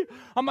 Yay!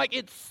 I'm like,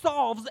 it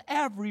solves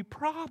every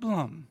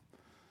problem.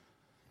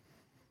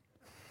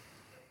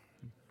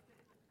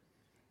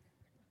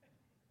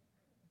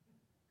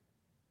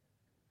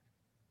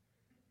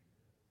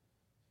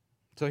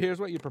 So here's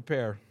what you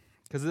prepare,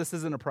 because this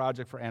isn't a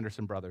project for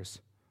Anderson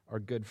Brothers, our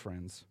good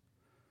friends.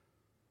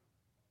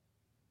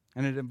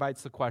 And it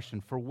invites the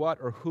question, for what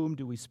or whom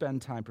do we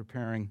spend time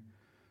preparing?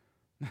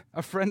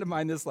 A friend of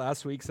mine this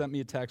last week sent me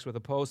a text with a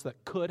post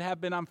that could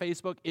have been on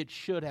Facebook. It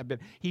should have been.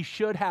 He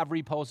should have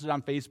reposted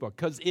on Facebook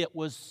because it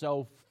was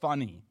so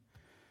funny.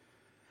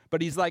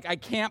 But he's like, I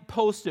can't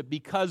post it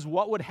because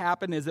what would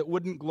happen is it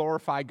wouldn't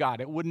glorify God.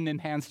 It wouldn't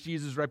enhance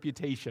Jesus'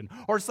 reputation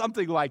or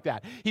something like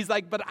that. He's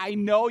like, but I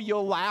know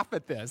you'll laugh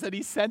at this. And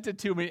he sent it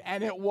to me,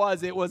 and it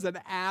was an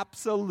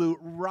absolute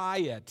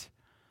riot.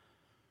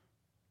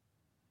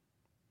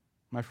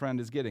 My friend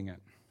is getting it.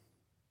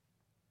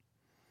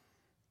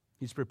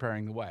 He's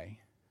preparing the way.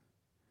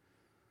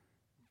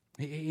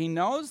 He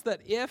knows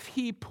that if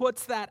he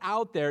puts that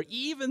out there,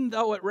 even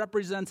though it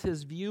represents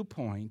his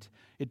viewpoint,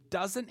 it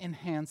doesn't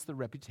enhance the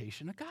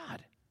reputation of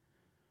God.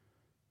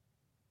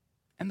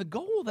 And the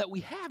goal that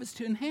we have is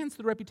to enhance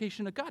the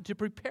reputation of God, to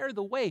prepare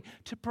the way,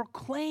 to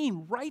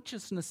proclaim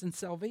righteousness and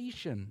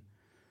salvation.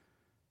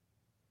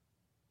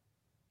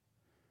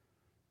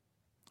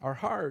 Our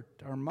heart,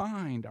 our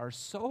mind, our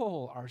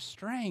soul, our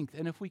strength.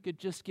 And if we could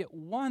just get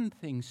one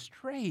thing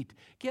straight,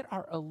 get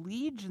our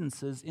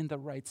allegiances in the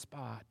right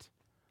spot.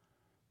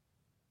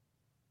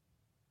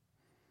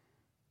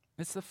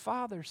 It's the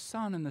Father,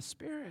 Son, and the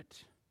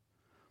Spirit.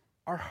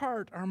 our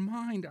heart, our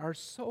mind, our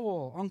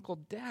soul, Uncle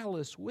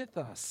Dallas with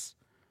us.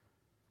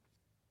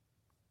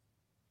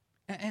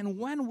 And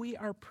when we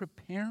are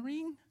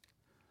preparing,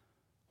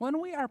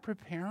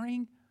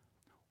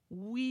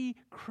 we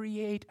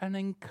create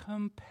an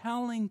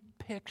compelling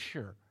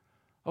picture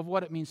of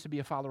what it means to be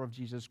a follower of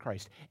Jesus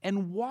Christ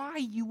and why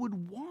you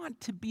would want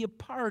to be a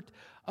part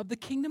of the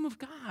kingdom of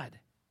God.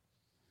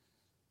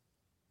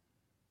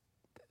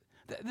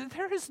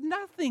 There is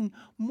nothing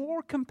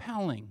more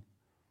compelling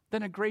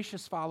than a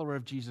gracious follower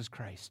of Jesus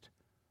Christ.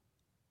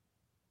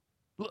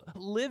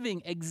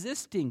 Living,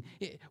 existing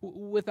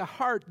with a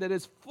heart that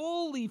is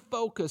fully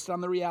focused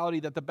on the reality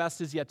that the best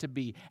is yet to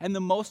be. And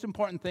the most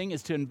important thing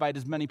is to invite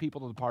as many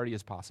people to the party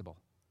as possible.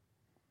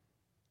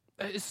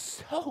 It's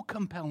so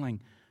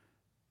compelling.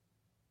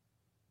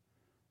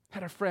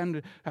 Had a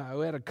friend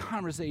who had a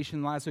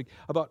conversation last week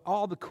about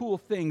all the cool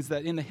things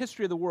that in the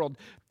history of the world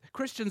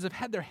Christians have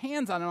had their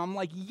hands on. And I'm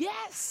like,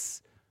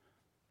 yes!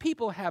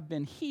 People have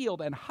been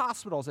healed, and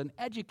hospitals and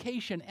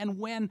education, and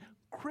when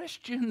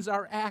Christians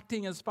are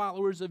acting as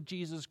followers of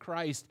Jesus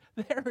Christ,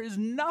 there is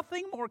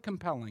nothing more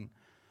compelling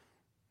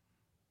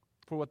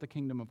for what the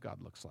kingdom of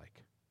God looks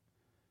like.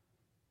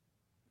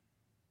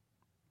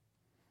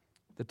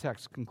 The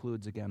text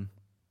concludes again.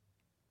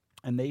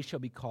 And they shall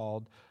be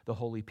called the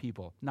holy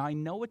people. Now, I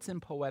know it's in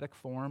poetic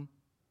form,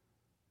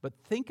 but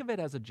think of it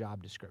as a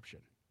job description.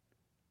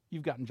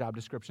 You've gotten job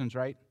descriptions,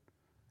 right?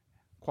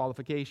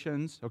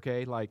 Qualifications,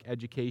 okay, like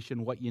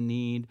education, what you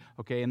need,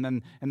 okay, and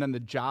then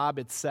the job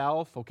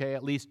itself, okay,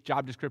 at least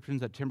job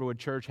descriptions at Timberwood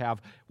Church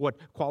have what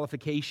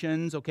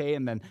qualifications, okay,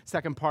 and then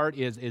second part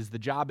is the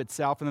job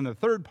itself, and then the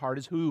third part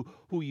is who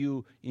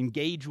you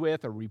engage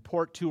with or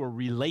report to or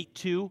relate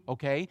to,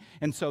 okay,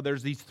 and so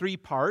there's these three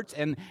parts,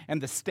 and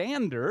the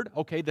standard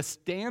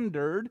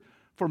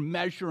for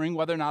measuring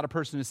whether or not a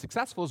person is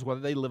successful is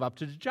whether they live up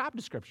to the job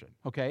description,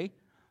 okay,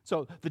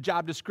 so the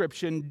job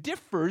description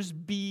differs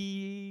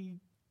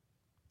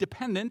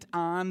dependent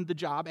on the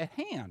job at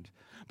hand.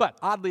 But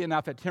oddly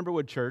enough, at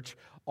Timberwood Church,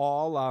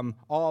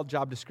 all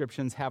job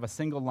descriptions have a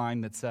single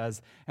line that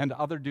says, "and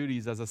other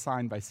duties as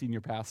assigned by senior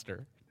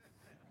pastor."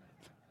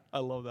 I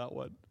love that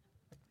one.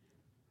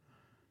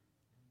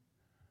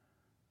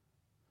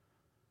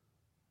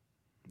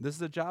 This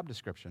is a job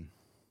description.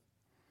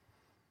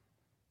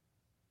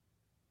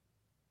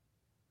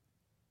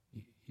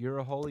 You're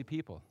a holy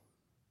people.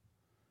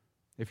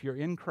 If you're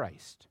in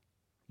Christ,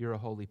 you're a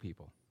holy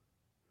people.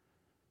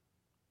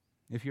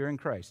 If you're in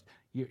Christ,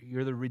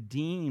 you're the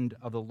redeemed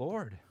of the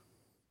Lord.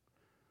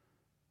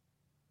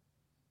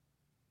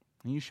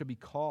 And you shall be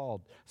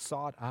called,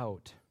 sought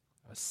out,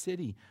 a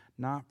city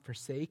not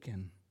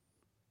forsaken.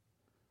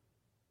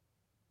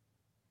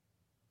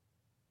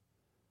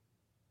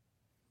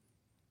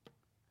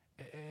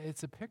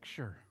 It's a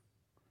picture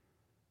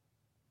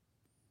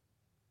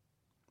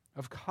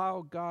of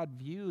how God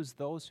views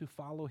those who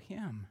follow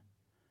Him.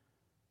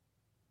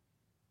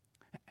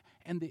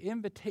 And the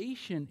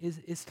invitation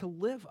is to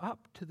live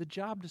up to the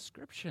job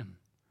description,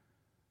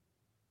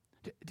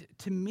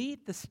 to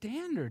meet the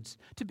standards,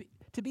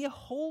 to be a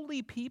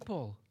holy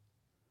people,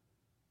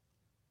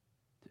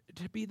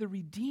 to be the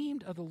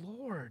redeemed of the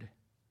Lord,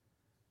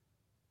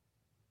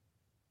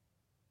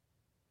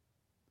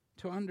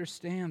 to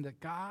understand that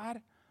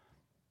God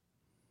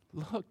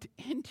looked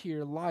into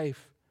your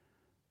life,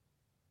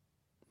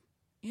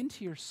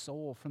 into your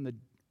soul from the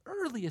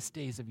earliest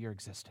days of your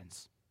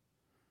existence,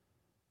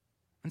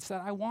 and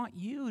said, I want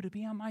you to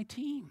be on my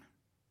team.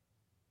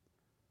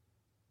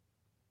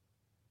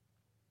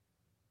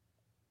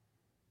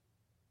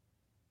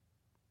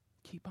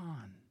 Keep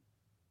on.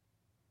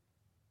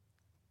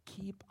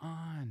 Keep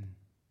on.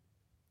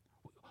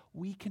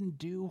 We can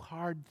do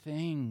hard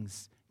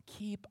things.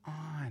 Keep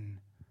on.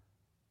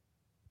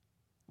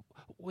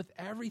 With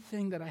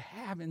everything that I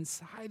have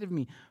inside of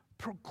me,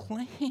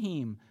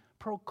 proclaim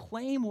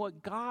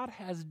what God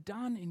has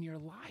done in your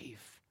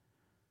life.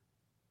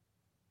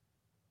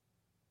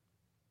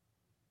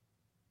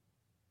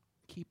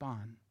 Keep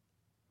on.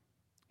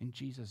 In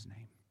Jesus'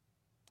 name,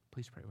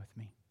 please pray with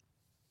me.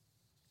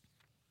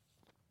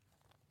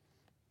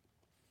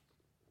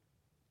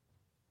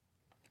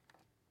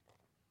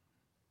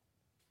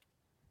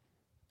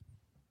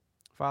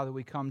 Father,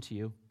 we come to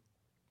you,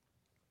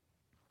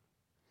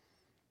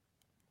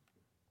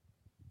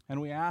 and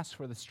we ask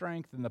for the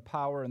strength and the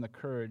power and the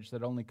courage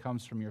that only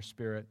comes from your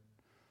Spirit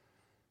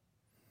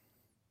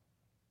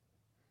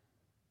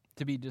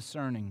to be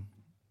discerning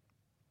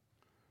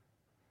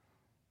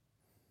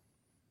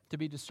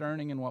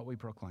in what we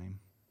proclaim,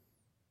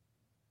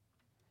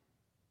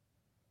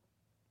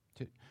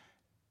 to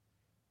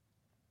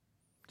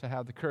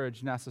have the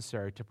courage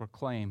necessary to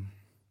proclaim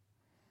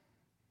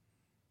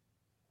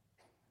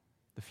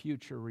the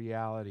future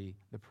reality,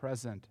 the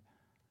present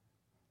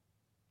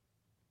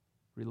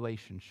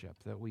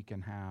relationship that we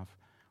can have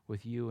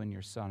with you and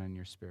your Son and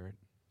your Spirit.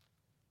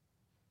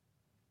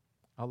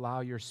 Allow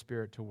your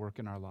Spirit to work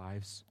in our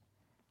lives.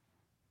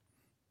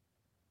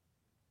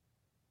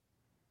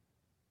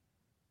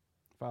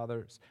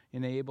 Fathers,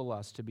 enable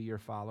us to be your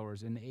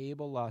followers.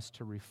 Enable us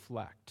to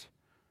reflect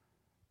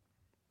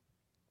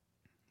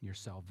your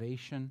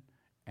salvation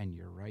and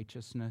your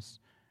righteousness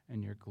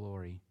and your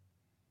glory.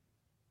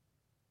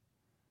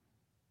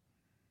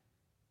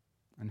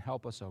 And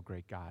help us, oh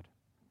great God.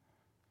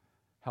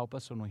 Help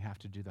us when we have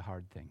to do the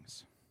hard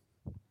things.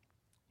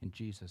 In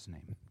Jesus'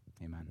 name,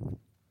 amen.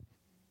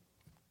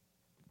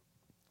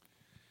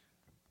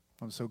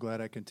 I'm so glad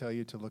I can tell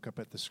you to look up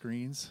at the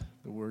screens.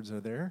 The words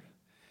are there.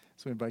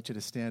 So I invite you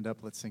to stand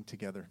up. Let's sing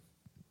together.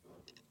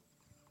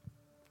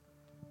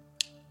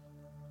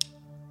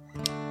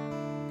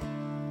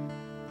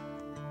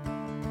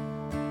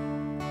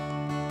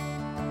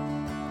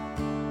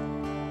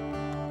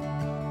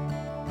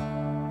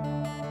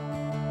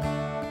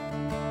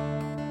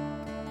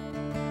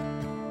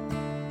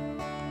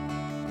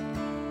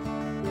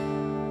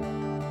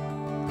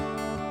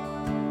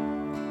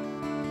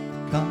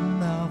 Come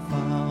thou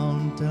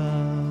fount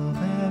of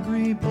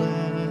every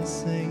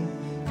blessing,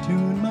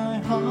 tune my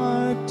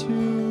heart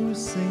to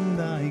sing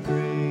thy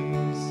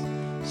grace.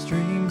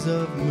 Streams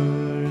of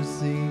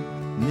mercy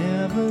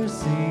never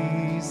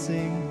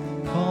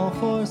ceasing, call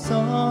for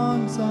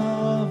songs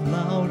of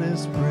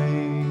loudest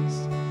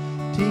praise.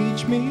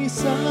 Teach me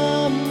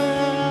some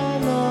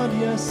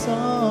melodious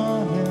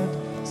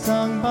sonnet,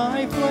 sung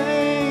by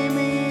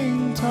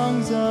flaming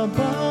tongues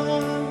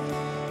above.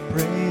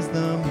 Praise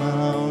the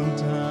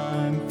mount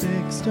I'm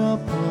fixed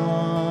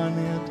upon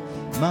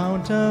it,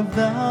 mount of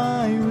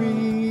thy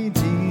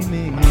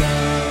redeeming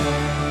love.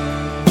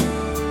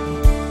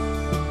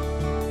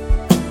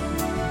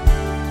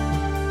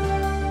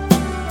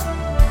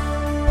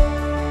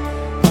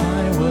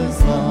 I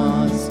was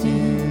lost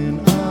in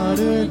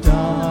utter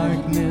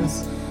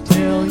darkness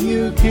till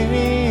you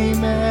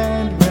came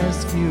and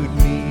rescued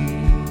me.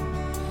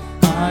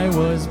 I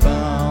was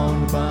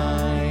bound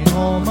by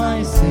all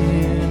my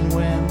sin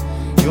when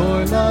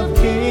your love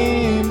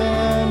came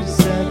and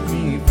set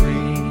me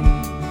free.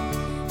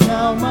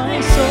 Now my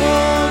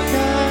soul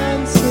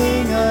can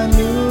sing a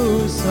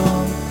new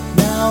song.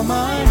 Now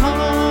my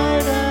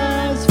heart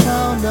has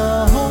found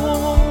a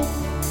home.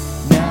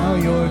 Now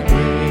your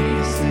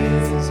grace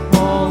is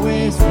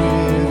always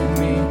with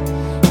me,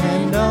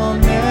 and I'll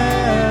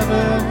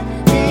never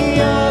be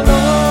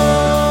alone.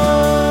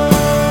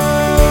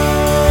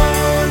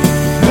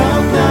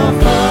 Come thou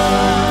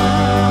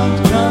fount,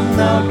 come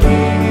thou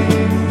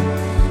King,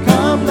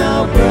 come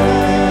thou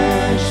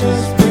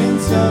precious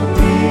Prince of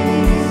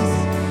Peace.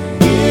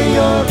 Hear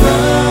your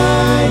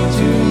bride,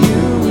 to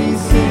you we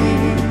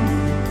sing.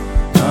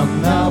 Come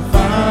thou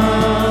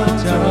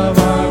fount of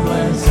our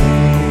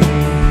blessing.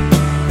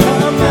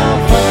 Come thou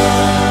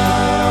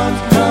fount,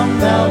 come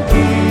thou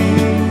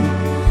King,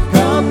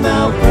 come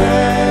thou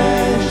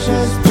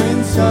precious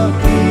Prince of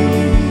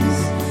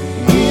Peace.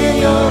 Hear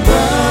your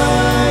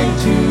bride,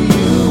 to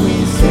you we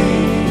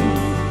sing.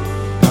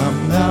 Come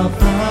thou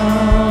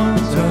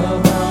fount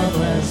of our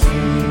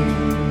blessing.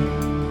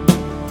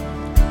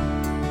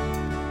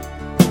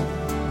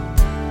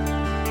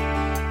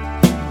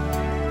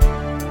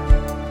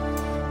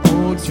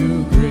 Oh, to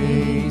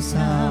grace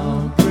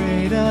how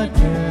great a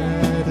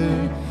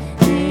debtor,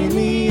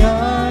 daily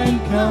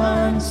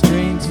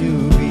unconstrained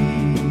to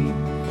be.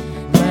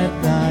 Let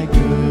thy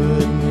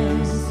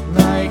goodness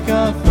like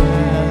a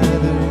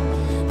feather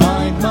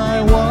bind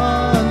my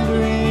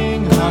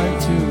wandering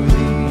heart to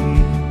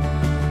thee.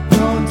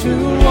 Prone to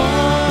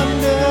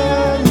wander,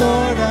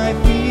 Lord, I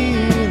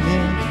feel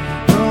it.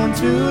 Prone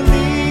to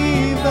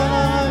leave the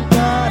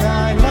God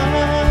I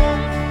love.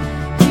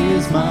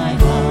 Here's my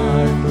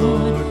heart,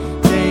 Lord,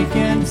 take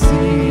and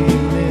seal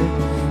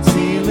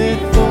it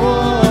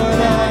for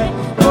thy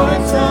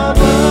courts above.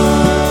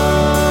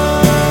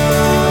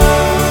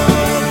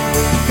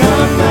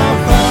 Come thou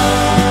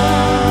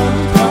fount,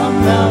 come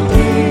thou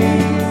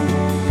King,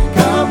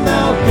 come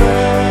thou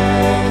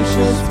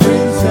precious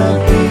Prince of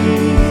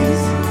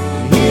Peace.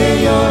 Hear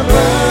your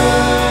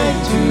bride,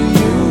 to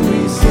you we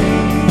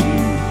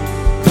sing.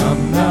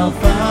 Come thou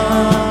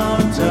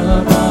fount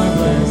of our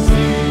blessing.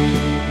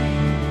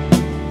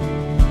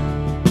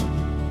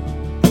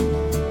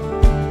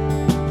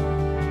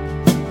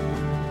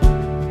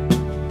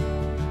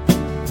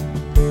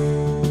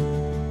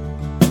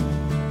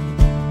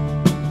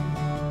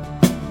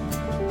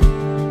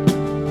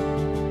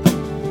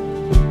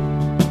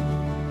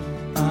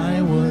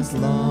 I was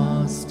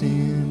lost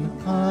in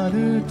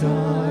utter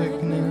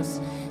darkness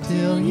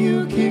till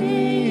you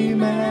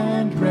came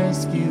and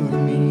rescued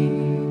me.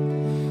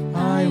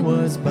 I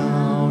was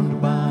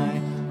bound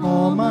by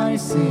all my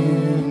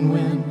sin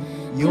when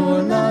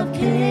your love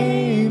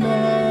came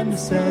and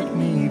set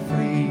me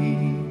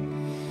free.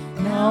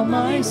 Now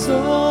my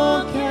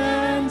soul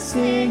can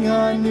sing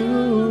a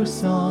new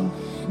song.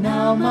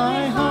 Now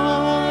my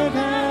heart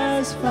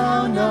has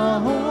found a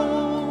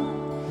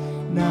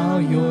home. Now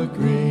your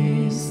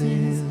grace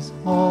is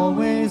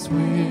always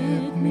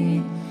with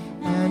me,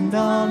 and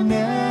I'll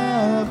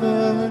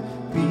never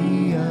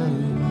be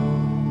alone.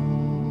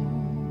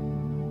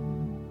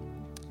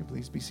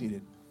 Please be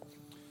seated.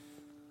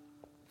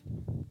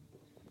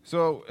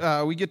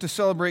 So we get to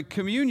celebrate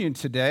communion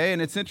today, and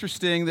it's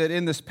interesting that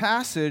in this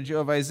passage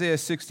of Isaiah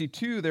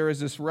 62, there is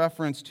this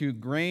reference to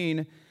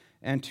grain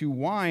and to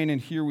wine,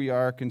 and here we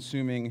are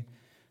consuming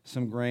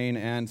some grain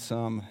and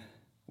some,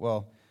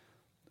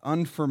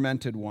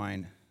 unfermented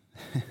wine.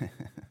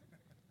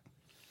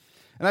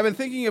 And I've been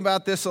thinking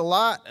about this a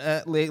lot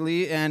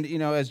lately, and,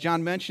 as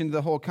John mentioned,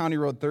 the whole County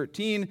Road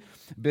 13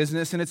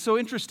 business, and it's so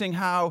interesting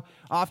how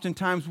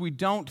oftentimes we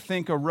don't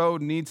think a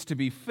road needs to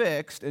be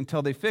fixed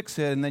until they fix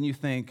it, and then you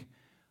think,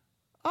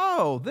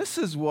 oh, this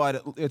is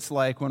what it's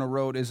like when a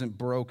road isn't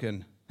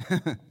broken.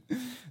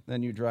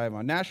 Then you drive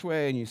on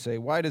Nashway, and you say,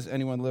 why does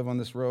anyone live on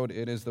this road?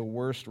 It is the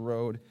worst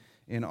road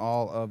in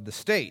all of the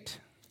state.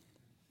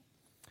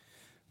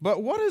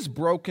 But what does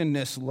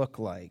brokenness look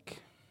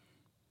like?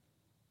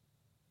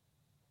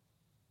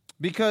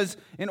 Because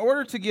in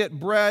order to get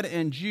bread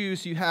and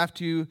juice, you have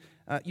to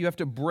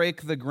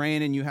break the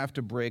grain and you have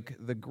to break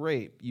the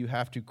grape. You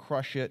have to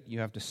crush it. You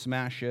have to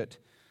smash it.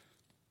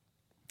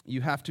 You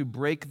have to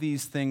break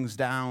these things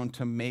down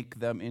to make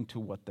them into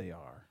what they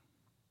are.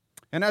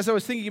 And as I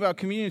was thinking about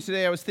communion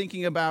today, I was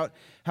thinking about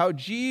how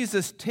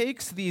Jesus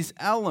takes these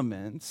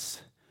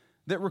elements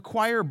that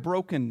require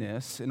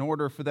brokenness in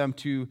order for them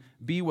to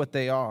be what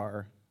they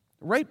are,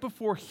 right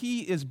before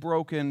he is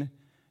broken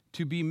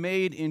to be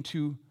made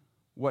into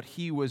what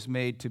he was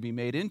made to be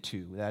made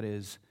into, that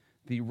is,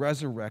 the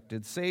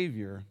resurrected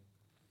Savior.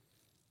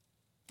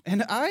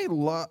 And I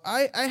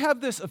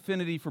have this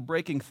affinity for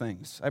breaking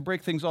things. I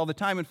break things all the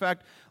time. In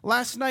fact,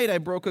 last night I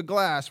broke a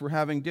glass. We're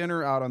having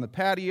dinner out on the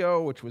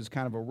patio, which was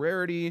kind of a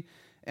rarity,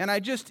 and I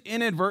just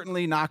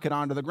inadvertently knock it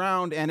onto the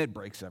ground, and it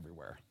breaks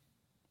everywhere.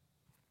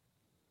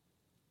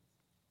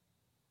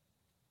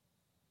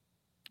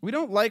 We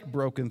don't like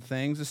broken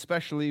things,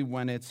 especially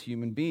when it's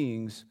human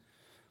beings.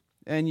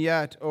 And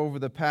yet, over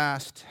the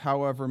past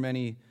however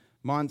many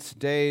months,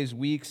 days,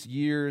 weeks,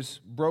 years,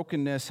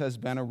 brokenness has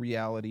been a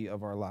reality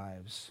of our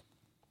lives.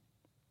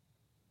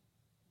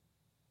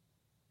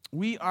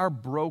 We are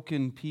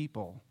broken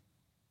people.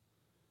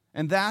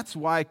 And that's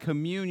why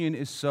communion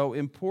is so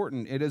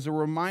important. It is a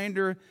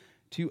reminder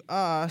to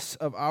us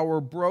of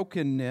our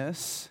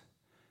brokenness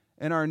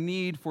and our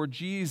need for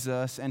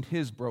Jesus and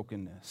his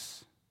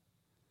brokenness.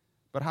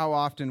 But how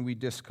often we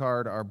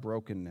discard our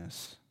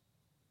brokenness.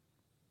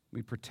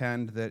 We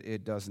pretend that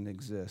it doesn't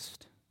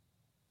exist.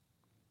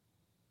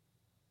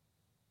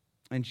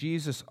 And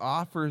Jesus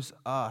offers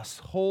us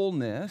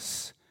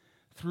wholeness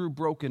through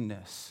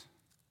brokenness.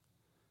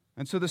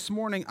 And so this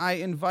morning, I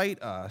invite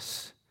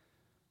us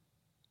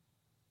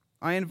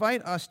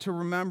to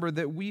remember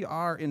that we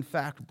are, in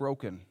fact,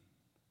 broken.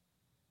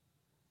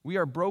 We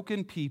are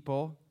broken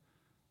people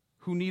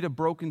who need a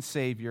broken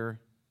Savior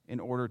in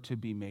order to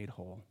be made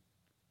whole.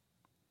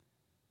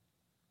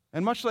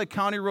 And much like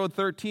County Road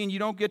 13, you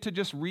don't get to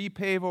just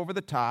repave over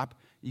the top.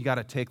 You got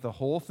to take the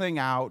whole thing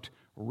out,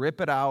 rip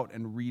it out,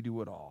 and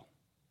redo it all.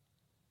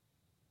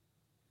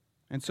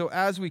 And so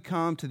as we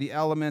come to the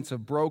elements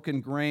of broken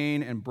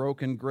grain and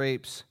broken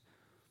grapes,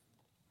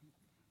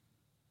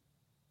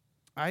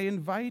 I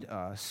invite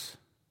us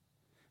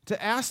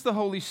to ask the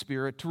Holy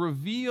Spirit to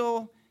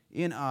reveal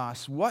in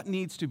us what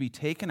needs to be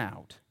taken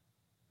out,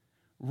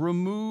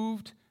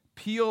 removed,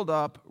 peeled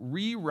up,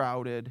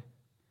 rerouted,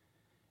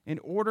 in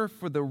order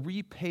for the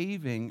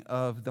repaving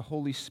of the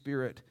Holy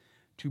Spirit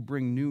to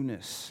bring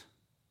newness.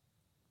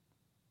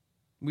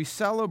 We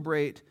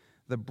celebrate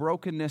the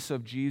brokenness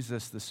of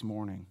Jesus this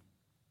morning.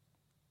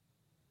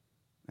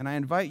 And I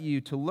invite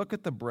you to look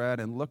at the bread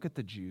and look at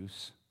the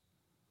juice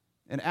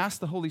and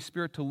ask the Holy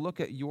Spirit to look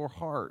at your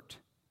heart,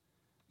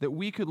 that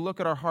we could look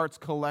at our hearts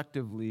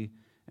collectively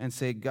and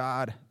say,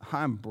 God,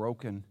 I'm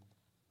broken.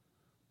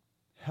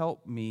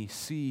 Help me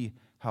see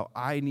how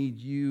I need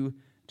you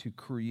to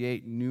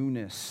create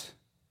newness.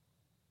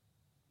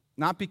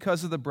 Not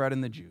because of the bread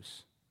and the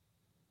juice.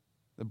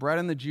 The bread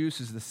and the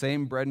juice is the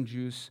same bread and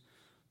juice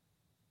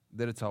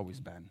that it's always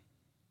been.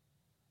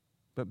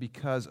 But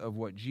because of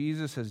what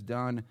Jesus has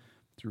done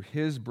through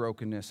his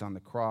brokenness on the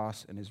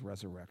cross and his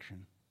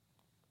resurrection.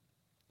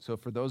 So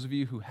for those of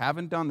you who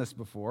haven't done this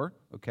before,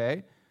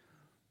 okay,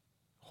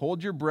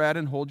 hold your bread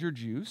and hold your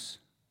juice.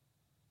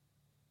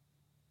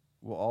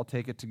 We'll all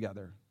take it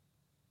together.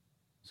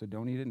 So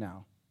don't eat it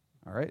now,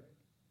 all right?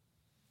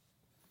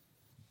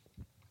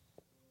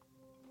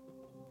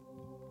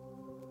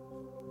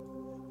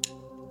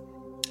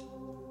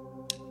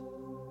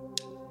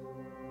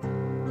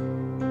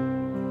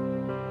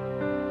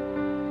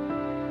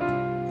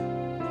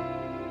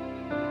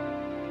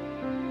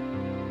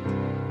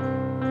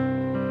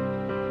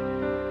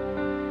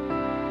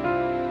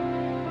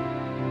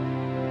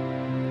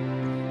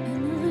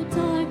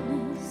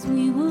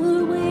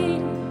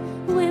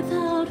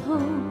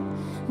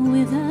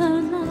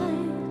 Without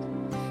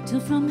light, till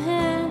from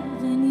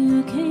heaven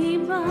you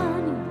came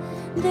running.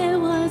 There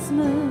was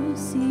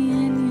mercy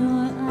in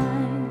your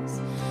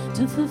eyes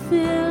to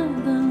fulfill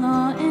the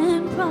law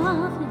and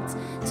prophets.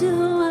 To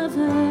a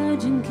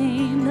virgin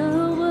came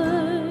the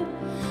word,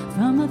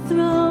 from a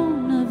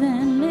throne of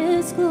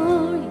endless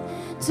glory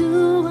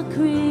to a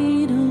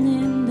cradle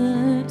in the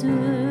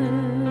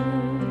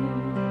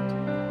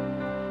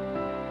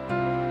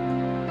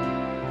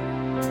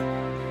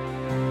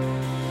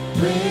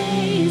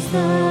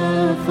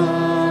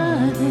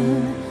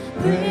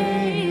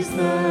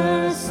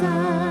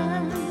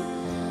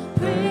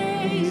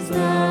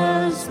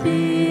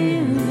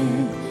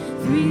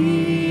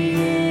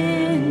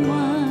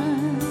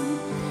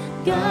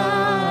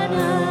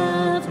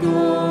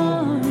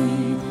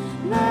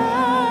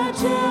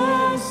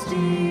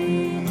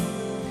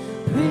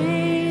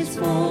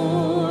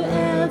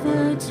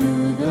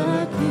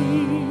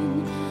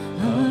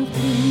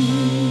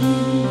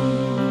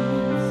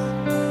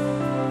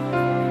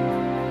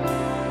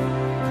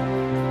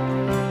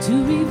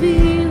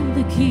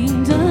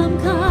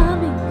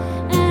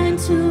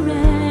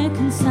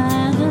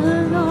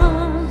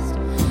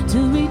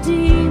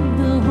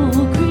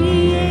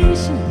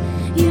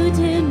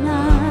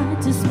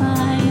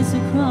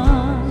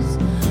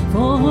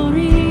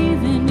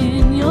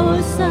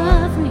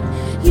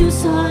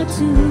saw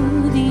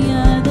to the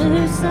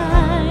other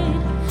side,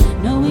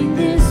 knowing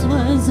this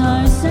was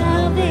our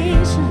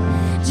salvation.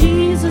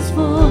 Jesus,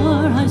 for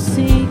our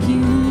sake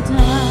you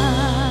died.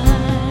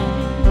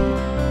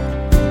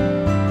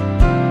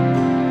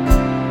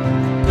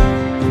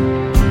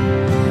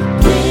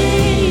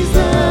 Praise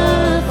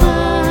the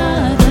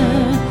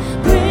Father,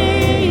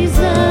 praise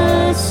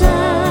the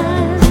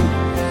Son,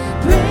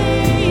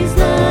 praise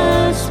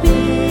the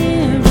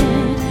Spirit,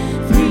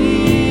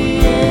 three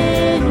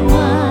in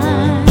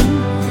one.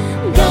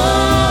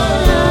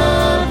 God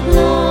of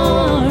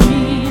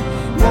glory,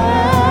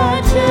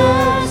 majesty,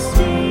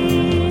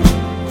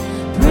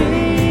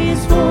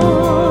 praise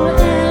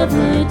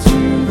forever to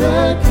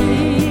the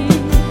King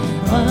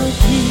of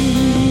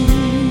Kings.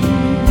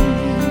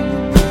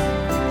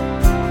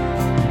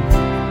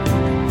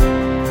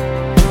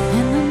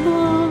 And the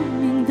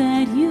morning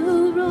that you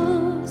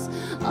rose,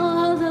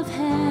 all of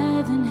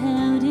heaven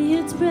held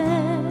its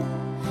breath,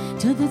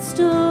 till the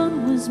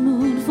stone was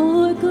moved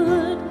for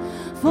good,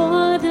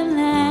 for the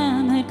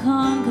Lamb had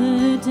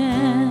conquered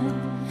death.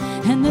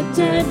 And the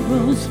dead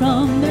rose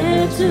from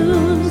their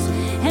tombs,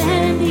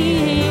 and the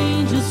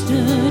angels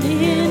stood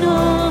in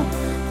awe,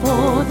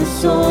 for the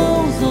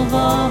souls of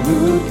all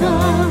who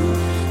come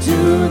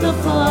to the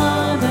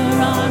Father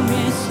are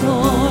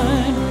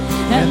restored.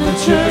 And the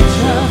church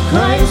of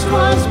Christ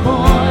was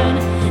born,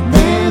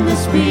 then the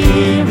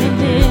Spirit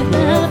lit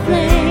the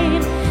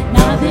flame.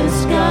 Now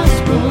this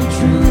gospel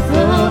truth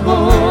of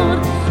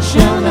old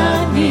shall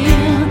not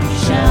kneel,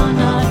 shall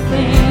not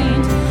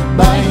faint.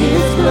 By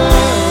his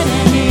blood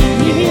and in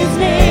his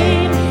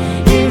name,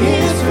 in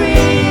his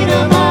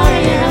freedom I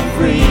am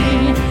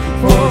free.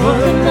 For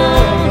the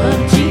love of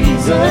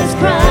Jesus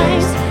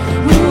Christ,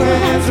 who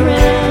has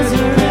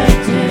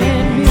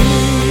resurrected me.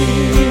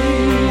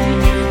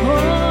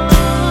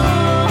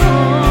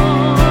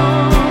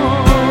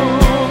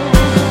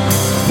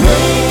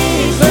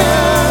 Praise the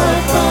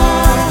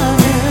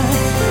Father,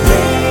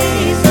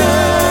 praise the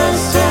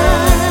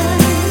Son,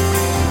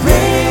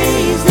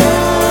 praise the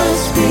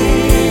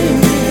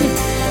Spirit,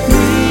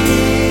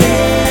 three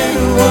in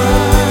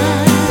one.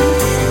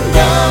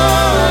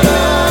 God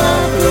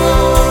of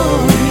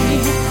glory,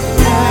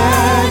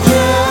 majesty,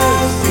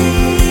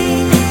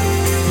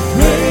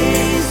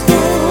 praise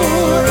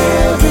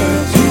forever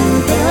to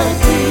the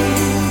King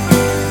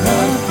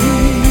of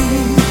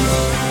Kings.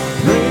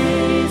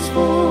 Praise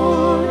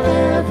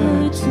forever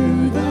to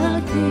the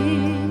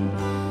King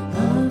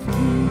of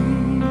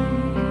Kings.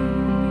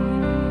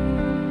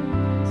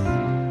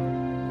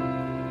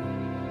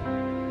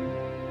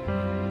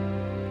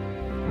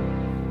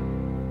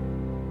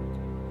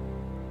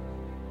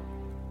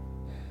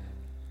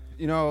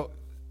 You know,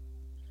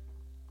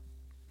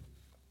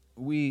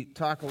 we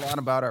talk a lot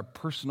about our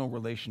personal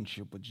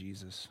relationship with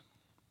Jesus.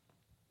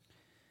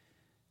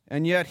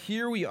 And yet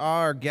here we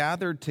are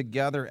gathered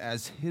together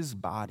as his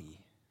body,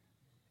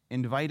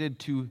 invited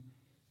to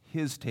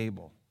his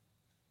table.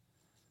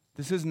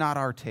 This is not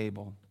our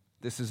table.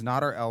 This is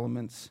not our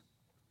elements.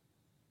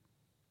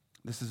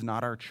 This is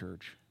not our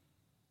church.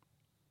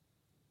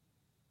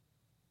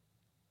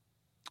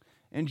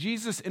 And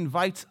Jesus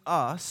invites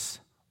us,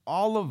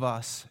 all of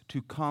us,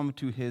 to come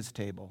to his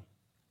table.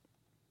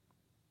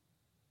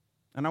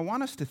 And I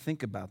want us to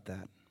think about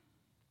that.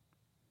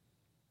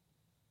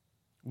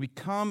 We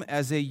come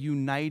as a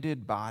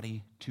united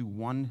body to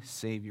one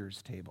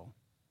Savior's table.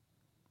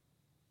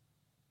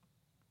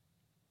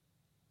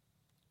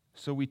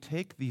 So we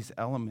take these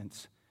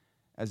elements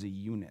as a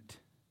unit,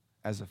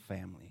 as a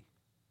family.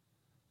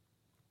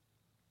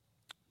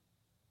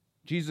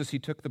 Jesus, he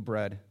took the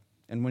bread,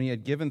 and when he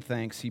had given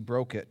thanks, he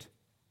broke it.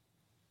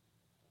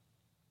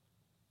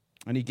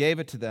 And he gave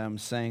it to them,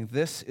 saying,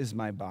 "This is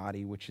my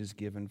body, which is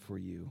given for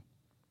you.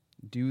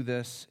 Do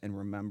this in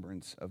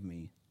remembrance of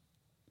me."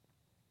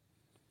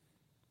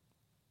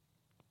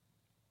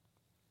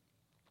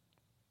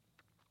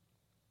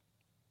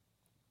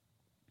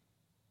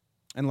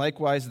 And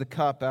likewise the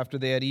cup after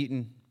they had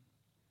eaten,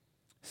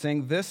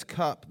 saying, "This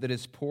cup that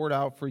is poured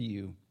out for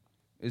you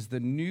is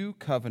the new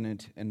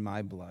covenant in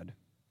my blood."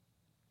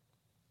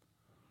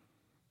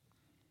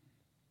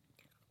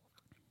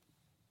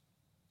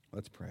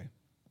 Let's pray.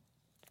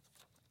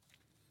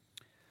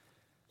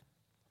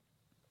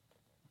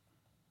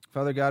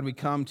 Father God, we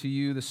come to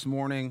you this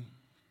morning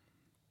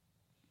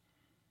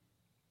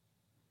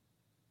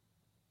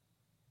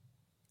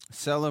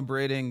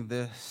celebrating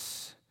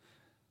this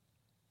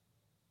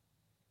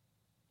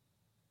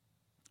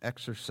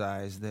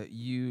exercise that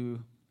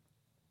you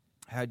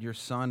had your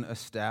Son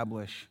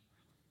establish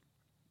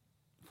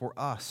for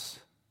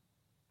us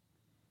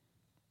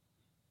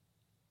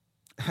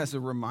as a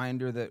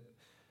reminder that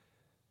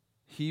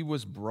he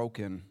was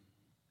broken.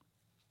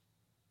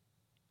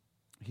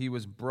 He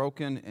was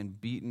broken and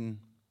beaten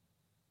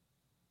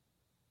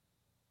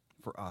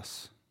for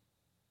us.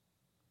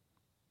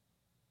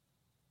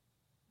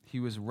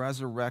 He was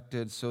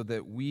resurrected so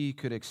that we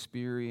could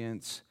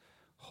experience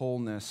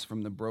wholeness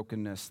from the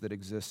brokenness that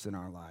exists in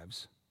our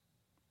lives.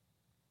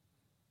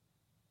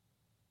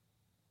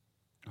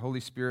 Holy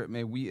Spirit,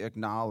 may we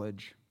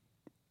acknowledge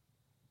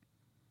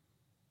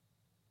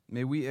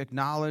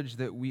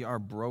that we are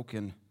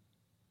broken.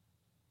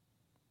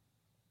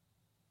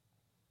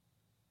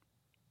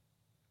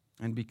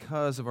 And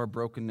because of our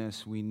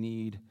brokenness, we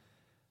need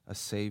a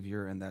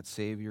Savior, and that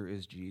Savior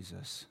is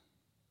Jesus.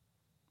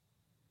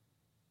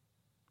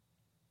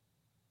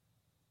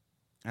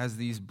 As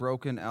these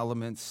broken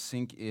elements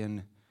sink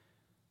in,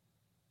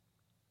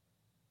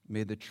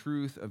 may the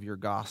truth of your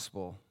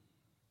gospel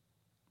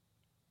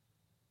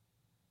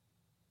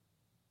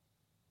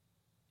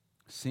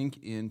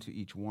sink into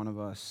each one of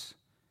us,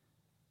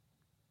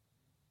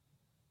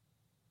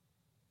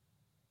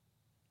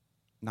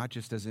 not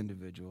just as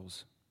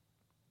individuals,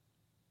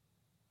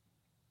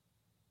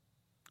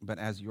 but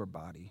as your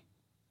body,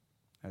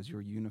 as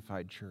your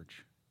unified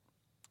church.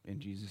 In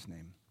Jesus'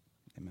 name,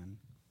 amen.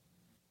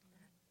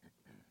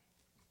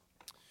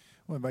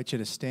 We'll invite you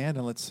to stand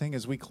and let's sing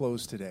as we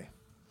close today.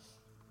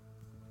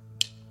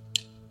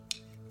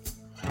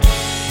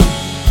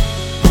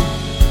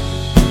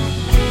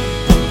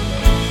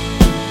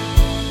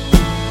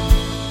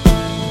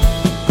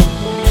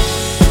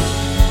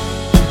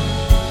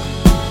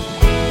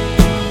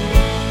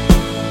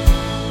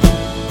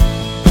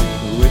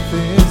 With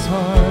his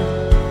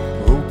heart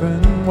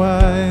open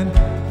wide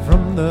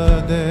from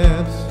the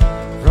depths,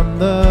 from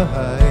the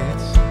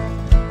heights,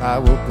 I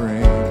will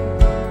bring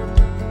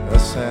a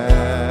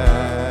sacrifice.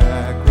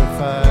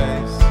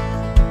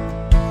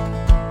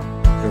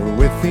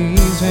 With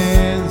these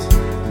hands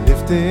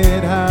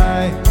lifted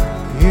high,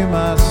 hear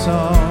my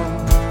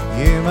song,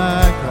 hear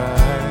my cry.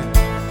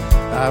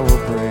 I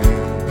will bring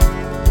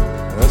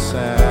a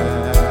sacrifice.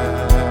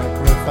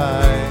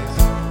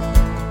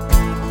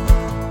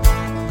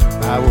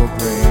 I will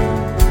bring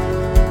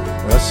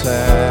a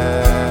sacrifice.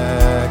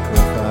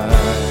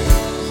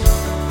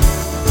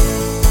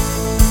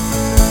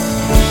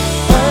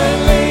 I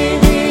lay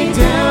me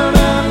down,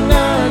 I'm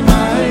not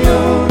my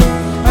own.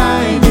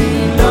 I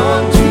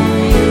belong to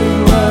you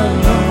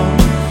alone.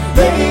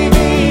 Lay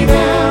me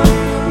down,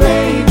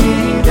 lay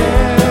me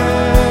down.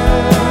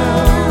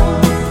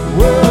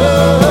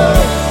 Whoa,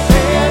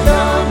 and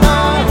on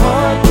my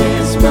heart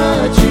this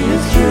much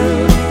is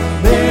true.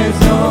 There's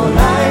no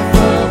life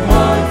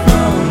apart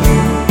from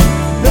you.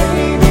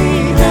 Lay me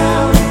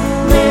down,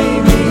 lay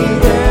me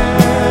down.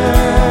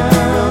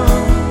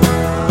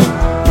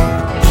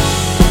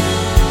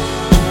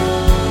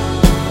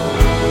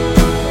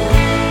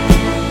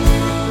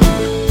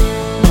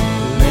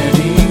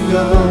 Letting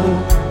go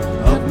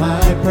of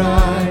my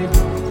pride,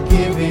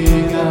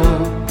 giving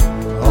up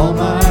all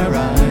my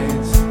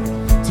rights.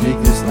 Take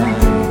this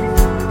life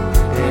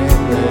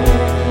and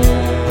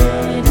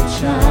let it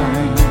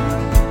shine.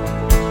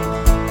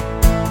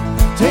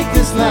 Take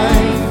this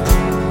life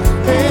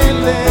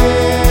and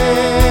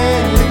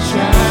let it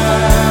shine.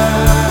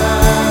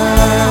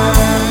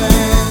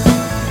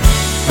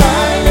 I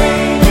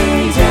lay me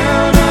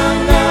down, I'm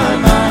not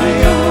my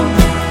own.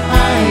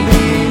 I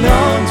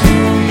belong to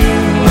you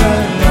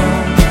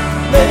alone.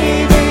 Lay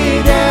me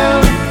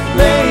down,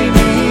 lay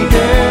me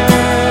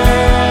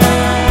down.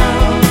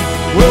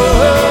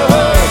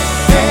 Whoa,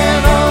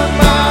 and on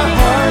my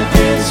heart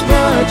this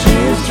much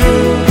is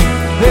true.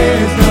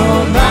 There's no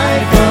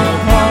life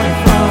apart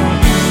from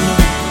you.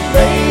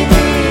 Lay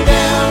me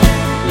down,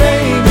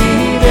 lay me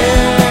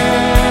down.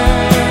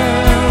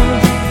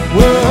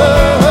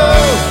 Whoa,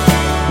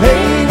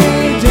 lay me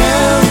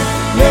down,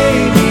 lay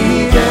me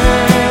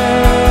down,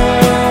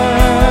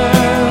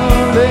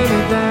 lay me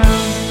down.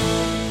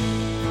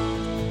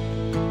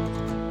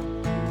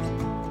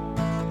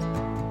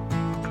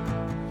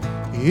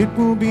 It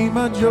will be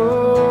my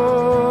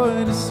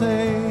joy to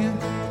say,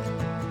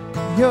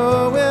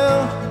 your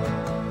will,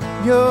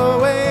 your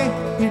way.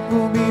 It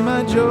will be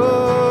my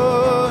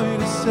joy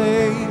to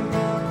say,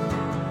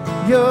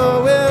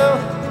 your will,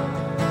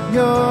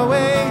 your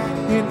way.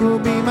 It will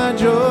be my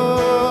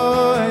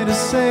joy to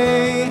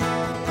say,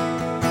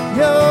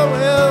 your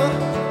will,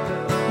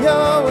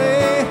 your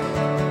way,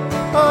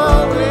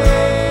 always.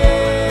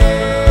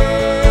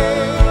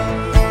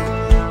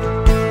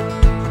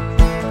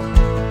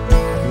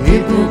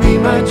 It will be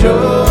my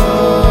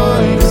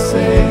joy to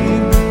say,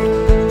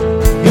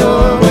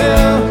 your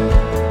will,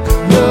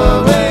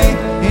 your way.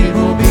 It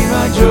will be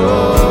my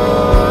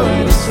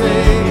joy to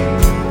say,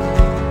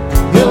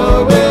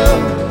 your will,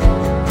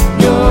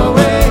 your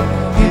way.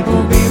 It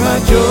will be my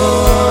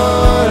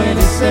joy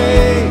to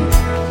say,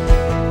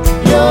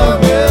 your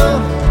will,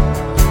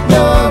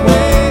 your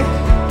way,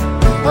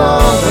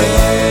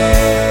 always.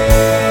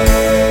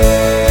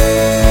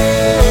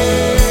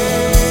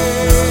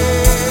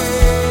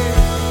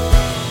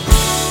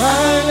 I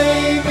lay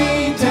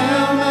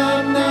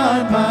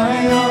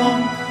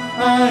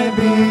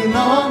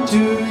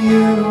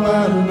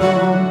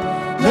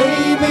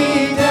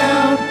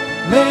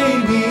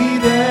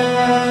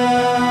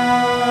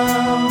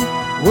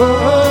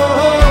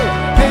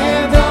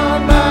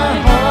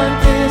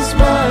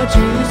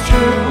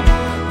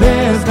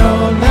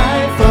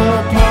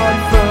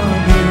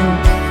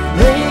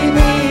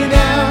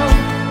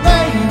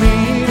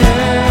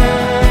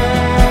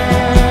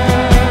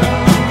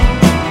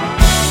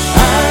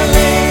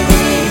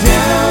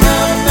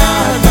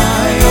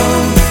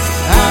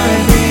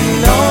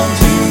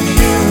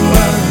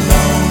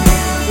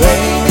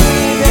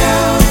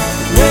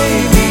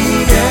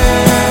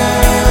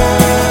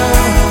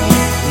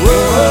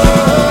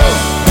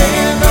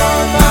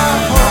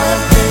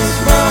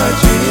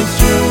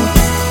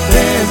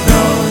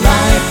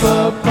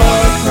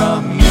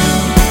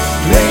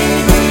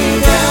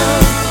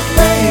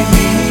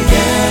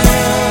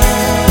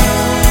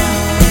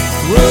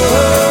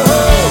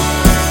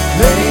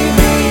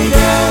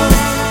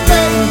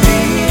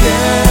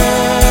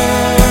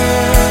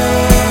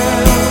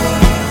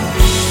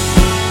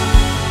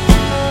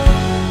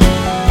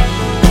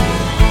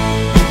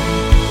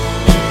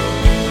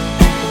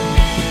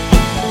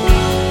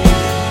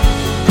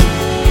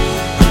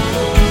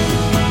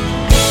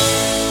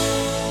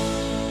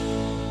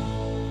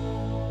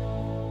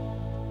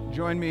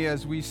Join me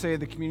as we say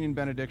the communion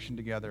benediction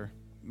together.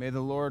 May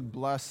the Lord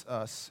bless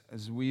us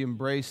as we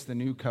embrace the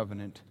new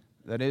covenant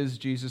that is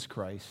Jesus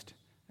Christ.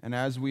 And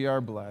as we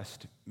are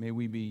blessed, may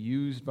we be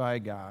used by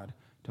God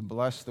to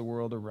bless the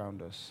world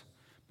around us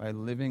by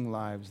living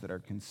lives that are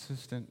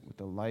consistent with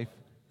the life,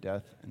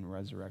 death, and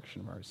resurrection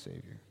of our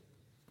Savior.